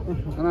 boys.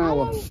 An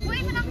hour.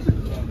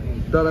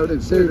 No,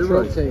 didn't see it. Two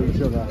trucks at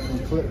each other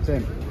and flipped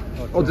in.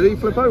 Oh, did he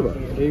flip over?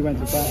 He went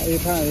to back.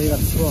 Apparently he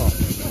left the spot.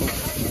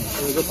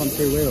 was up on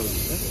 2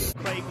 wheels.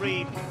 Craig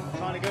Reed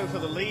trying to go for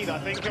the lead, I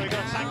think. Here we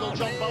got tangled.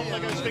 John Bowler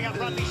goes swing up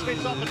front, he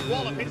spins off and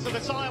wallop into the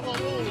tyre wall.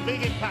 Oh,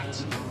 big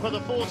impact for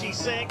the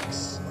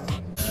 46.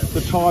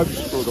 The time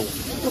struggle.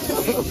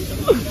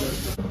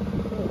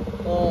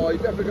 Oh, you're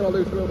definitely going to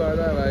lose wheelbarrow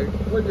there, mate.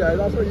 Wouldn't you?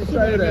 That's what you're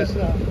saying there.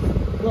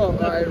 No,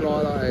 that ain't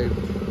right, that ain't.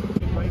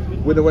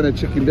 Winner,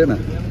 chicken dinner.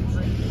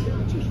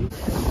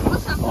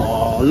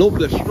 Oh, I love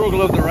the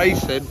struggle of the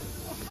racing.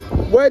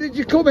 Where did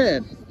you come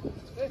in?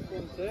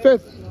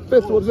 Fifth,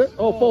 was it?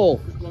 Oh,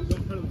 fourth.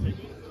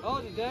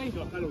 Oh, did they?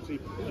 Got a penalty.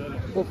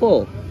 What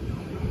for?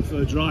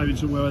 For driving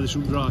somewhere where they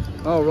shouldn't drive.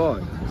 Oh,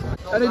 right.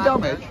 Any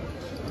damage?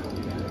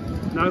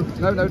 No.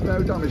 No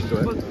damage to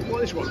it.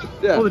 What this one?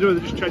 Yeah. All they're doing,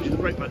 they're just changing the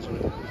brake pads on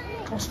it.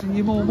 Costing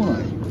you more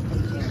money?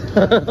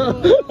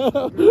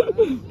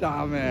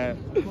 Damn it.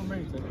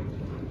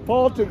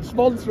 Porting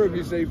sponsor them,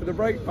 you see, for the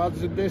brake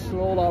pads and discs and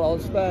all that on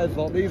spares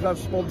lot. These have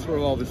sponsor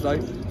them,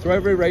 obviously. So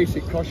every race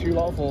it costs you a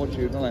lot of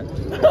fortune, doesn't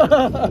it?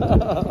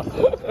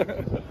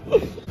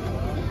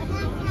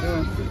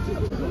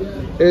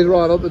 Here's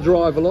right up the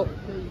driver, look.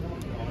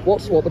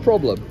 What the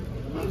problem?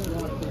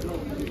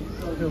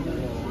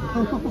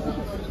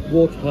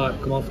 Water pipe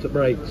come off the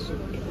brakes.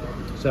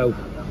 So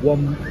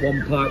one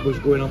pipe was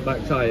going on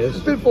back tyres.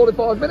 It's been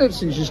 45 minutes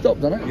since you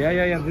stopped, hasn't it? Yeah.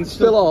 It's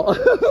still hot.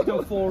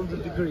 Still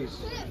 400 degrees.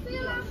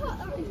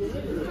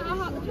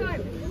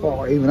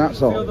 Oh, even that's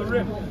hot. Feel the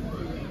rim.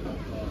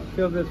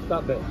 Feel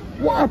that bit.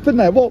 What happened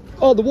there? What?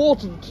 Oh, the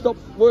water stopped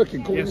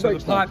working. Yeah, so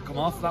the pipe come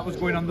off. That was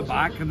going on the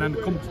back, and then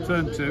come to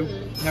turn 2,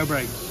 no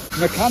brakes.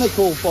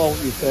 Mechanical fault,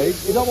 you see.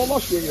 Is that what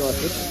lost you, you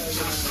reckon?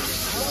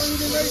 How long have you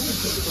been racing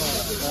for?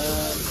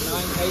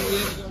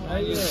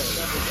 8 years.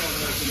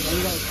 And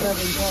you got 7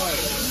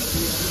 tyres.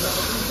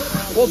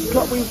 What's the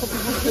crap when you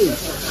fucking put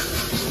these?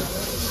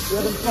 You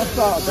haven't smashed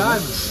out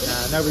time?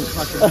 Nah, nobody's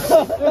smashing out.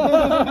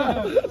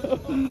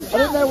 I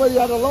didn't know whether you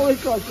had a lorry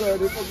crash there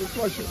and it fucking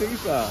smashed your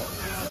piece out.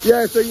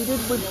 Yeah, so you did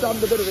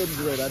withstand a bit of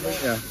injury then,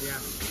 didn't you? Yeah.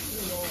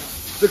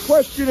 The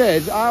question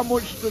is, how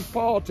much does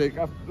Partick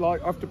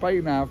have to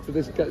pay now after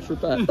this gets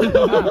repaired?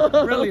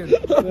 Brilliant.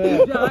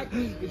 Yeah. Jack,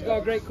 he's got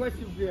a great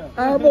question for you.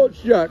 How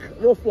much, Jack,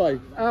 roughly?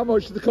 How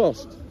much does the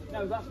cost?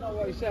 No, that's not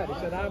what he said. He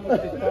said, how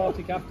much does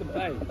Partick have to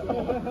pay?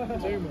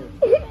 Too much.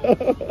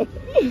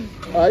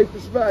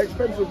 It's a very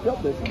expensive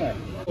job, this, isn't it?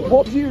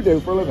 What do you do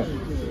for a living?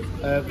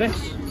 This.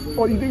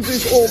 Oh, you do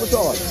this all the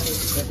time?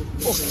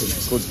 Fucking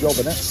good job,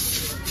 innit?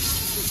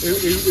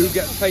 Who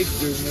gets paid for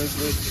doing the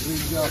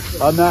job?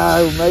 I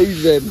know,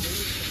 amazing.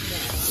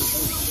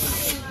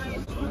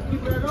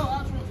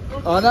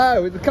 I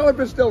know, the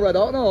caliper's still red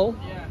hot and all.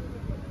 Yeah.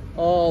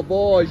 Oh,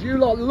 boys, you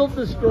lot love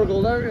the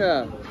struggle, don't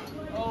you?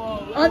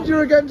 Oh, and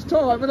you're against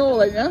time and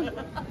all, ain't you?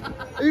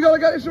 Are you got to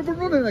get this up and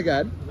running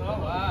again? Oh,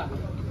 wow.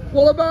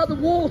 What about the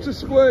water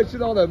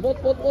squirting on them?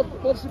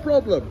 What's the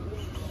problem?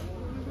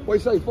 What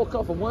do you say? Fuck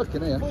off, I'm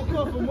working here. Fuck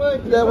off, I'm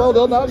working. Yeah, well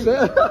done, that's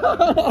it.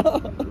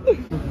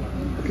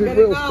 Get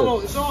it now,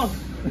 look, it's on.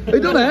 You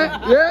done it?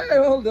 Yeah,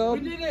 well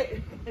done. We did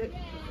it.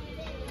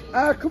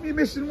 How come you're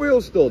missing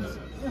wheel studs?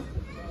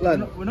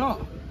 Len? We're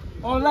not.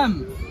 Oh,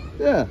 length?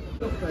 Yeah.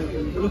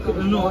 Look at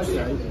the nuts,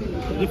 they're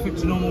different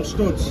to normal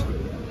studs.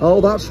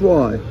 Oh, that's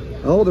why.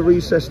 Oh, they're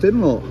recessed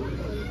in, look.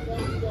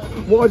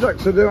 Why, Jack?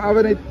 So they don't have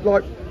any,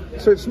 like,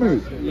 so it's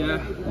smooth?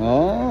 Yeah.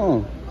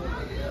 Oh.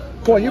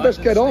 Come on, you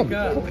best get on.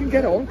 Fucking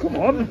get on, come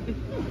on.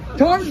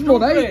 Time's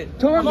money.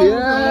 Time,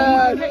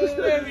 yeah. Work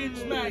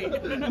experience, mate.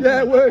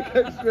 Yeah, work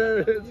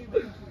experience.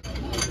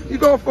 You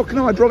got a fucking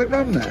hydraulic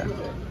ram there?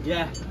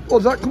 Yeah. Oh,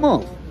 does that come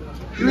off?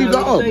 You leave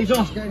that on? Stays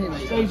on.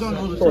 Stays on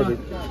all the time.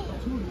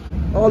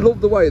 I love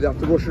the way they have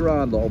to rush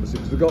around, obviously,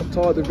 because they've got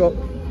tired.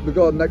 They've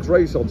got the next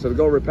race on, so they've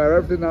got to repair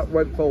everything that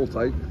went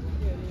faulty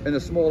in a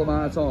small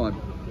amount of time.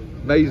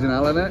 Amazing,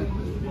 Alan, isn't it?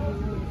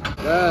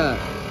 Yeah.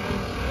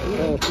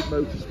 Oh, big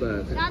motor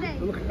spares.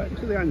 Look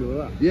at the angle of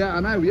that. Yeah, I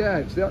know. Yeah,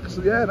 it's the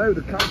axle. Yeah, no,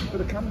 the camera,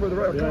 the camera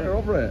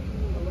over it.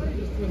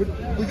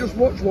 We just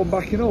watched one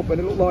backing up, and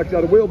it looked like he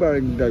had a wheel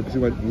bearing go because he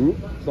went whoop.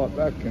 It's like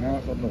backing out.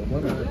 It's not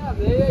normal, isn't it?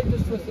 Yeah, they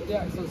just twisted the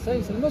axle the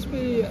same, so there must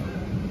be.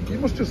 You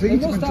must just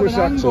heat him and twist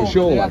the axle,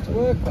 surely. They have to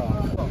work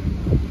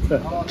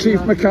on.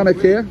 Chief mechanic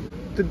here.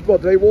 Did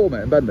they warm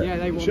it and bend it? Yeah,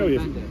 they warm show it you.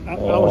 and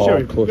bend it. I'll show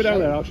you. Push. Go down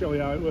there. I'll show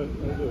you how it works.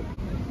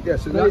 Yeah,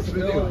 so that's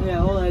Yeah,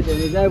 all they're doing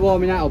is they're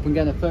warming that up and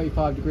getting a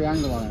 35-degree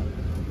angle on it.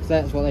 So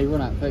that's what they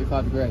run at,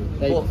 35 degree.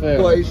 They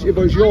prefer. But it's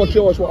your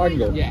choice what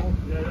angle. Yeah.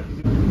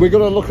 We're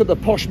going to look at the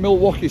posh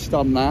Milwaukee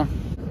stand now.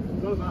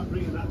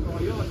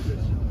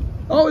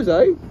 Oh, is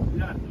he?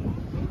 Yeah.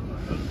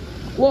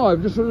 Why?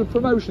 Just for the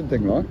promotion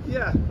thing, right?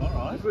 Yeah. All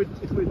right.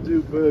 If we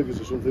do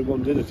burgers or something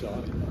one dinner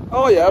time.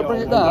 Oh yeah,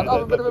 bring it down.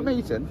 Have a bit of a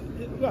meeting.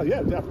 Well,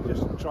 yeah, definitely.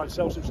 Just try and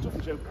sell some stuff.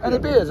 Any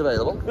beers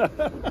available?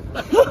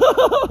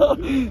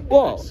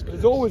 What?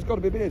 There's always got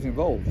to be beers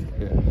involved.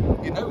 Yeah.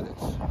 You know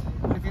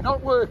this. If you're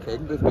not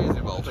working, there's beers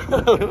involved.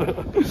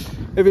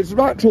 If it's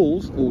right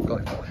tools, oh,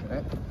 got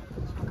it.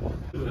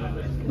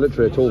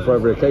 Literally a tool for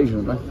every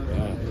occasion, haven't they?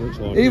 Yeah, looks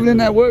like even in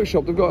their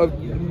workshop, they've got a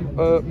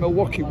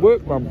Milwaukee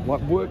workman,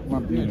 like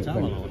workman unit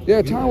thing.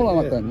 Yeah, towel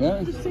on it then, yeah.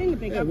 I've seen a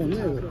big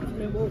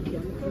Milwaukee.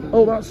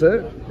 Oh, that's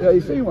it. Yeah,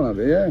 you've seen one of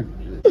it, yeah.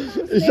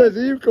 He says,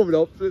 are you coming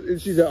up? And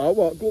she said, oh,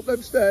 what? Go up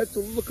them stairs to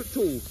look at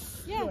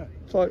tools. Yeah.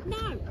 It's like,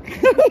 no.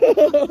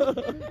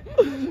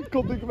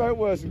 Couldn't think about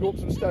worse than go up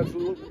some steps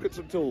and look at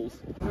some tools.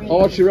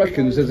 Archie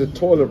reckons there's a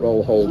toilet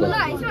roll holder.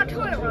 No, it's not a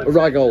toilet roll. A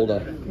rag holder.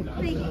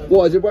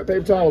 What, is it wet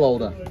paper towel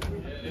holder?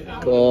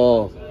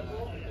 Oh.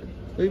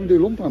 They even do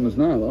lump hammers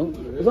now, though.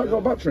 Has that got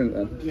a battery in it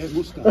then? Yeah, it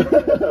must have.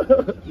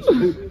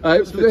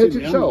 Does it hit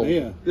itself?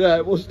 Yeah,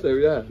 it must do,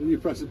 yeah. When you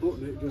press a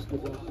button, it just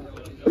goes like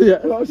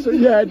yeah,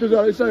 yeah, it does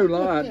on its own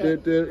like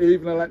that.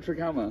 Even electric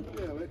hammer.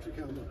 Yeah, electric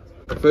hammer.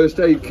 First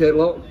aid kit,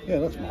 look. Yeah,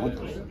 that's mine.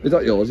 Is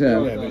that yours? Yeah.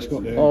 Yeah, but it's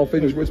got the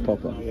half-inch whiz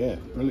popper. Yeah,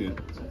 brilliant.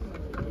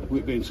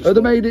 Have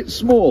they made it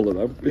smaller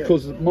though?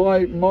 Because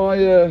my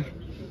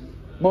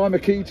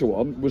Makita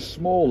one was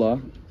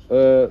smaller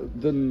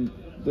than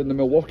the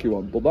Milwaukee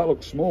one, but that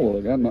looks smaller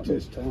again. That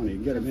is tiny. You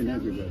can get them in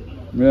everywhere.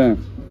 Yeah.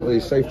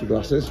 These safety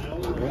glasses.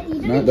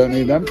 No, don't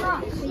need them.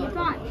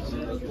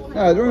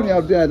 No, they're only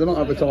they're not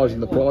advertising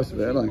the price of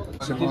it, are they?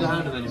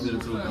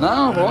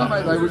 No, right,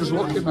 mate. They were just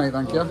looking, mate.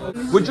 Thank you.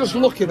 We're just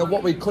looking at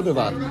what we could have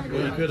had.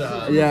 What you could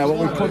have had. Yeah, what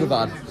we could have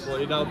had. Well,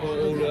 you now bought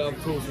all the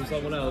tools from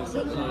someone else.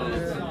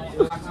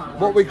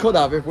 What we could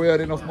have if we had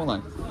enough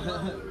money.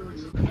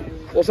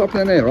 What's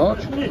happening here,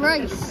 Arch?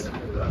 Race.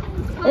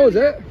 Oh, is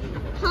it?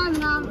 Time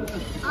now.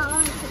 I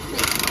like to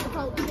take the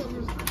bolts in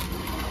and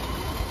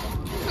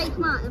take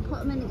them out and put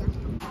them in again.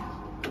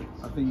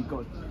 I think you've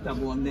got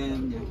double on there,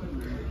 haven't you?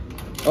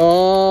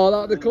 Oh,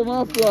 that'd come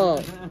off,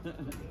 lot.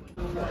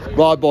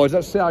 Right, boys,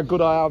 let's see how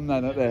good I am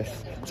then at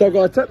this. So,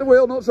 guys, take the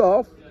wheel nuts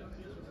off.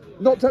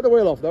 Not take the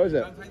wheel off, though, is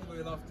it? Don't take the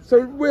wheel off.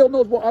 So, wheel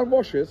nuts, what, and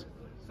washers?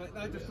 So,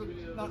 no, just the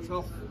nuts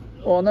off.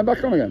 Oh, and then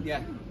back on again?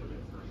 Yeah.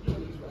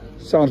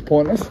 Sounds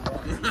pointless.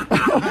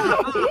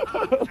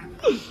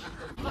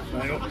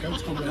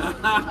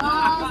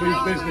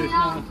 Business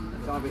now.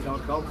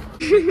 Garbage.com.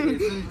 As soon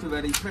as you're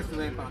ready, press the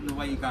red button,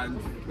 away you go.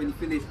 When you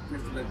finish,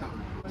 press the red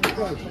button.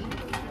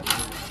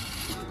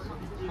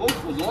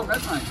 Awful lot,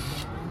 isn't it?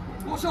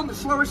 What's on the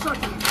slowest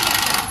second?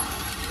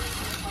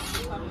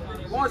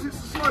 Why is it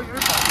so slow? You're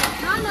in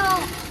battery? No,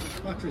 no.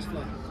 Battery's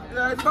flat.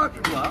 Yeah, it's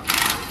battery flat.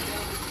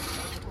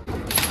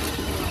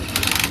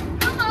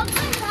 Come on, do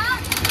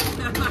that.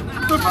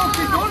 The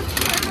battery's done.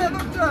 Yeah,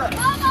 look there.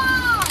 Come on.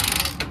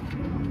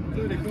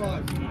 35.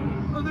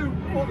 I'll do,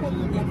 what,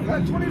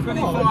 25?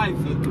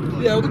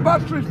 25. Yeah, well, the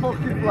battery's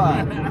fucking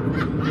flat.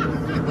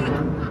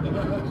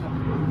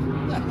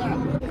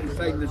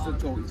 Stainless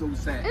at all, it's all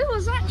set. Who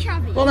was that,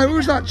 Chavy? Oh no,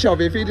 who's that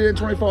Chavy if he did it in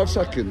 25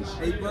 seconds?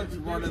 He works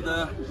with one of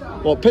the...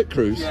 What, pit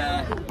crews?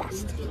 Yeah.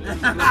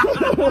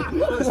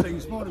 First thing,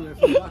 smarter with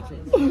the battery.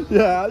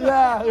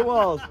 Yeah, it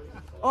was.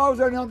 I was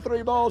only on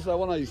 3 balls though,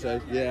 wasn't I, you say?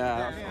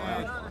 Yeah.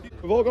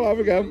 We've all got to have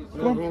a go.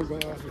 Come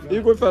on.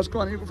 You go first,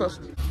 come on, you go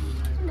first.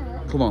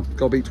 Come on,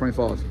 go beat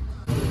 25.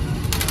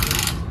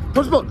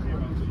 Push the button.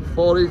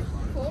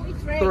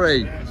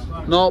 43.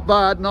 Not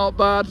bad, not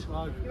bad.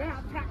 You're out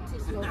of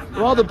practice, love.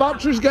 Well, the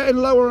battery's getting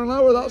lower and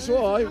lower, that's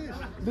why.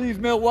 These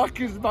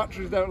Milwaukee's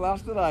batteries don't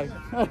last, do they?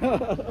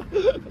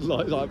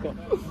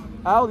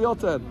 Al, your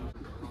turn.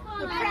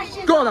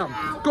 Go on, Al.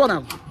 Go on,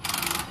 Al.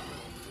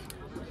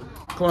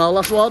 Come on, Al,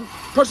 last one.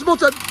 Press the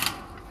button.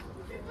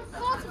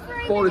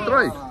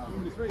 43.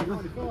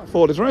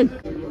 43.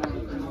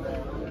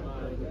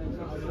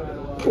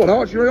 Go on,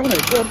 Arch, you're on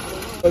it. Go on.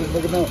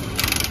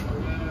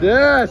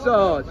 Yes,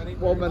 Arch.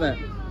 1 minute.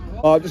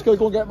 I'm just going to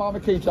go and get my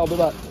Makita, I'll be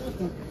back.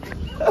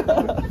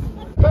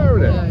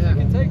 Apparently.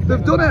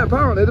 They've done it,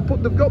 apparently.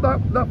 They've got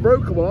that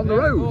broken one on the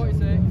road.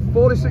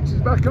 46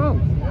 is back on.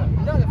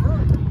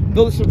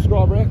 Another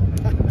subscriber here.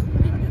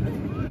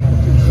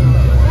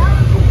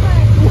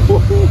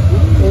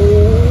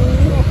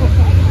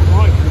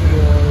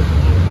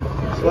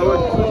 Slow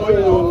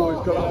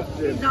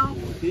and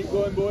keep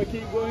going, boy,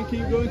 keep going,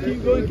 keep going,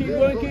 keep going, keep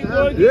going, keep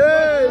going.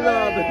 Yeah,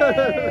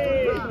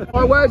 lad.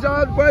 Right, where's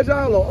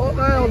our lot? Up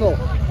there or not?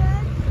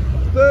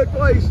 3rd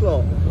place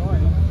lot.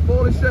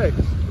 46.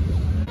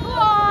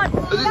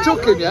 Has it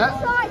took him yet?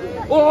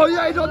 Oh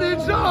yeah, he's on the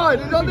inside.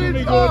 He's on the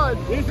inside.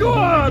 Go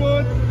on.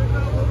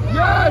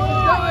 Yes,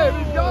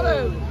 he's got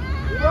him.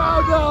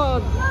 Well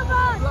done.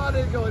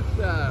 Bloody good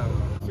down.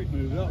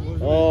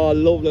 Oh,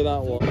 lovely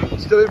that one.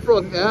 Still in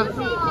front, yeah?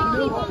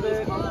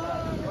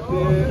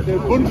 They're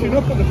bunching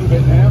up a little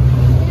bit now.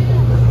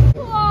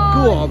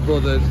 Go on,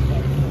 brothers.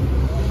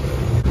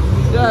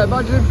 Yeah,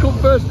 imagine him come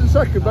 1st and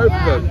 2nd, both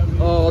of them.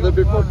 Oh, they'd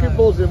be fucking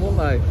buzzing, wouldn't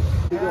they?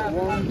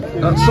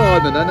 That's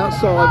Simon then, that's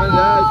Simon.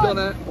 Yeah, he's done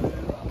it.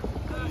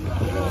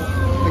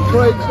 And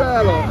Craig's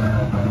there, look.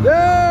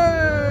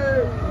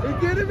 Yay! He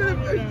did him in a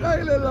big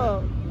sailing,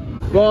 look.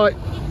 Right,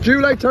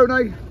 Julie,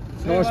 Tony.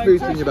 Nice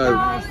meeting you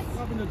both.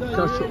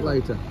 Catch up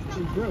later.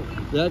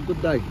 Yeah,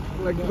 good day.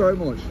 Thank you very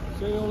much.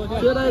 See you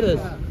later.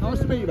 Nice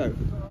to meet you both.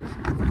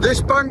 This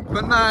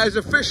embankment now is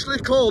officially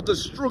called the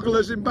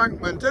Strugglers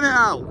Embankment, isn't it,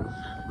 Al?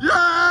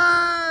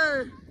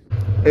 Yay!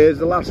 Here's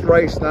the last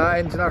race now,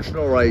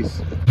 international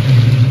race.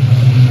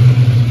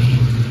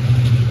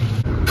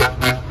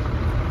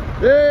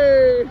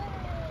 Hey!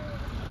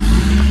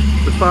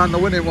 We found the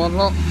winning one,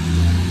 look.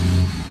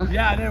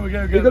 Yeah, there we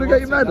go. You're going to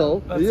get your medal?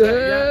 That's it,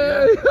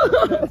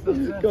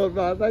 yeah. Good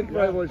man, thank you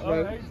very much,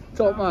 mate. Right.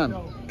 Top man.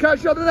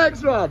 Catch you on the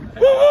next one.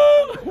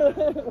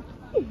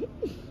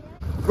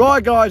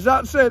 Right, guys,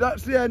 that's it.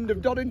 That's the end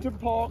of Donington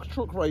Park's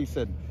truck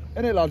racing.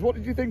 Innit, lads? What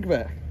did you think of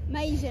it?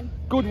 Amazing.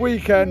 Good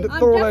weekend,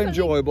 thoroughly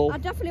enjoyable. I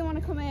definitely want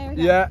to come here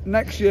again. Yeah,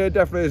 next year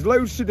definitely. There's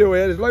loads to do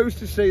here, there's loads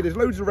to see, there's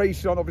loads of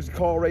racing on, obviously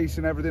car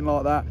racing, everything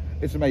like that.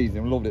 It's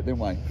amazing, we loved it, didn't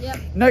we? Yep.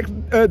 Next,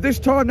 this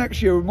time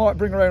next year we might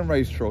bring our own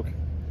race truck.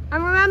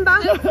 And remember,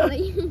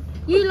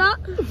 you lot,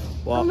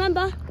 What?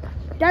 remember,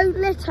 don't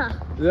litter.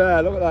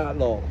 Yeah, look at that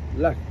lot.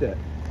 Left it.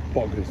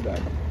 Bonkers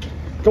down.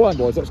 Come on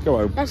boys, let's go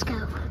home. Let's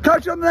go.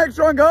 Catch you on the next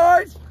one,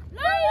 guys!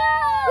 Later!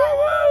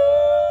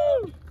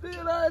 Woo-woo! See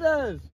you later!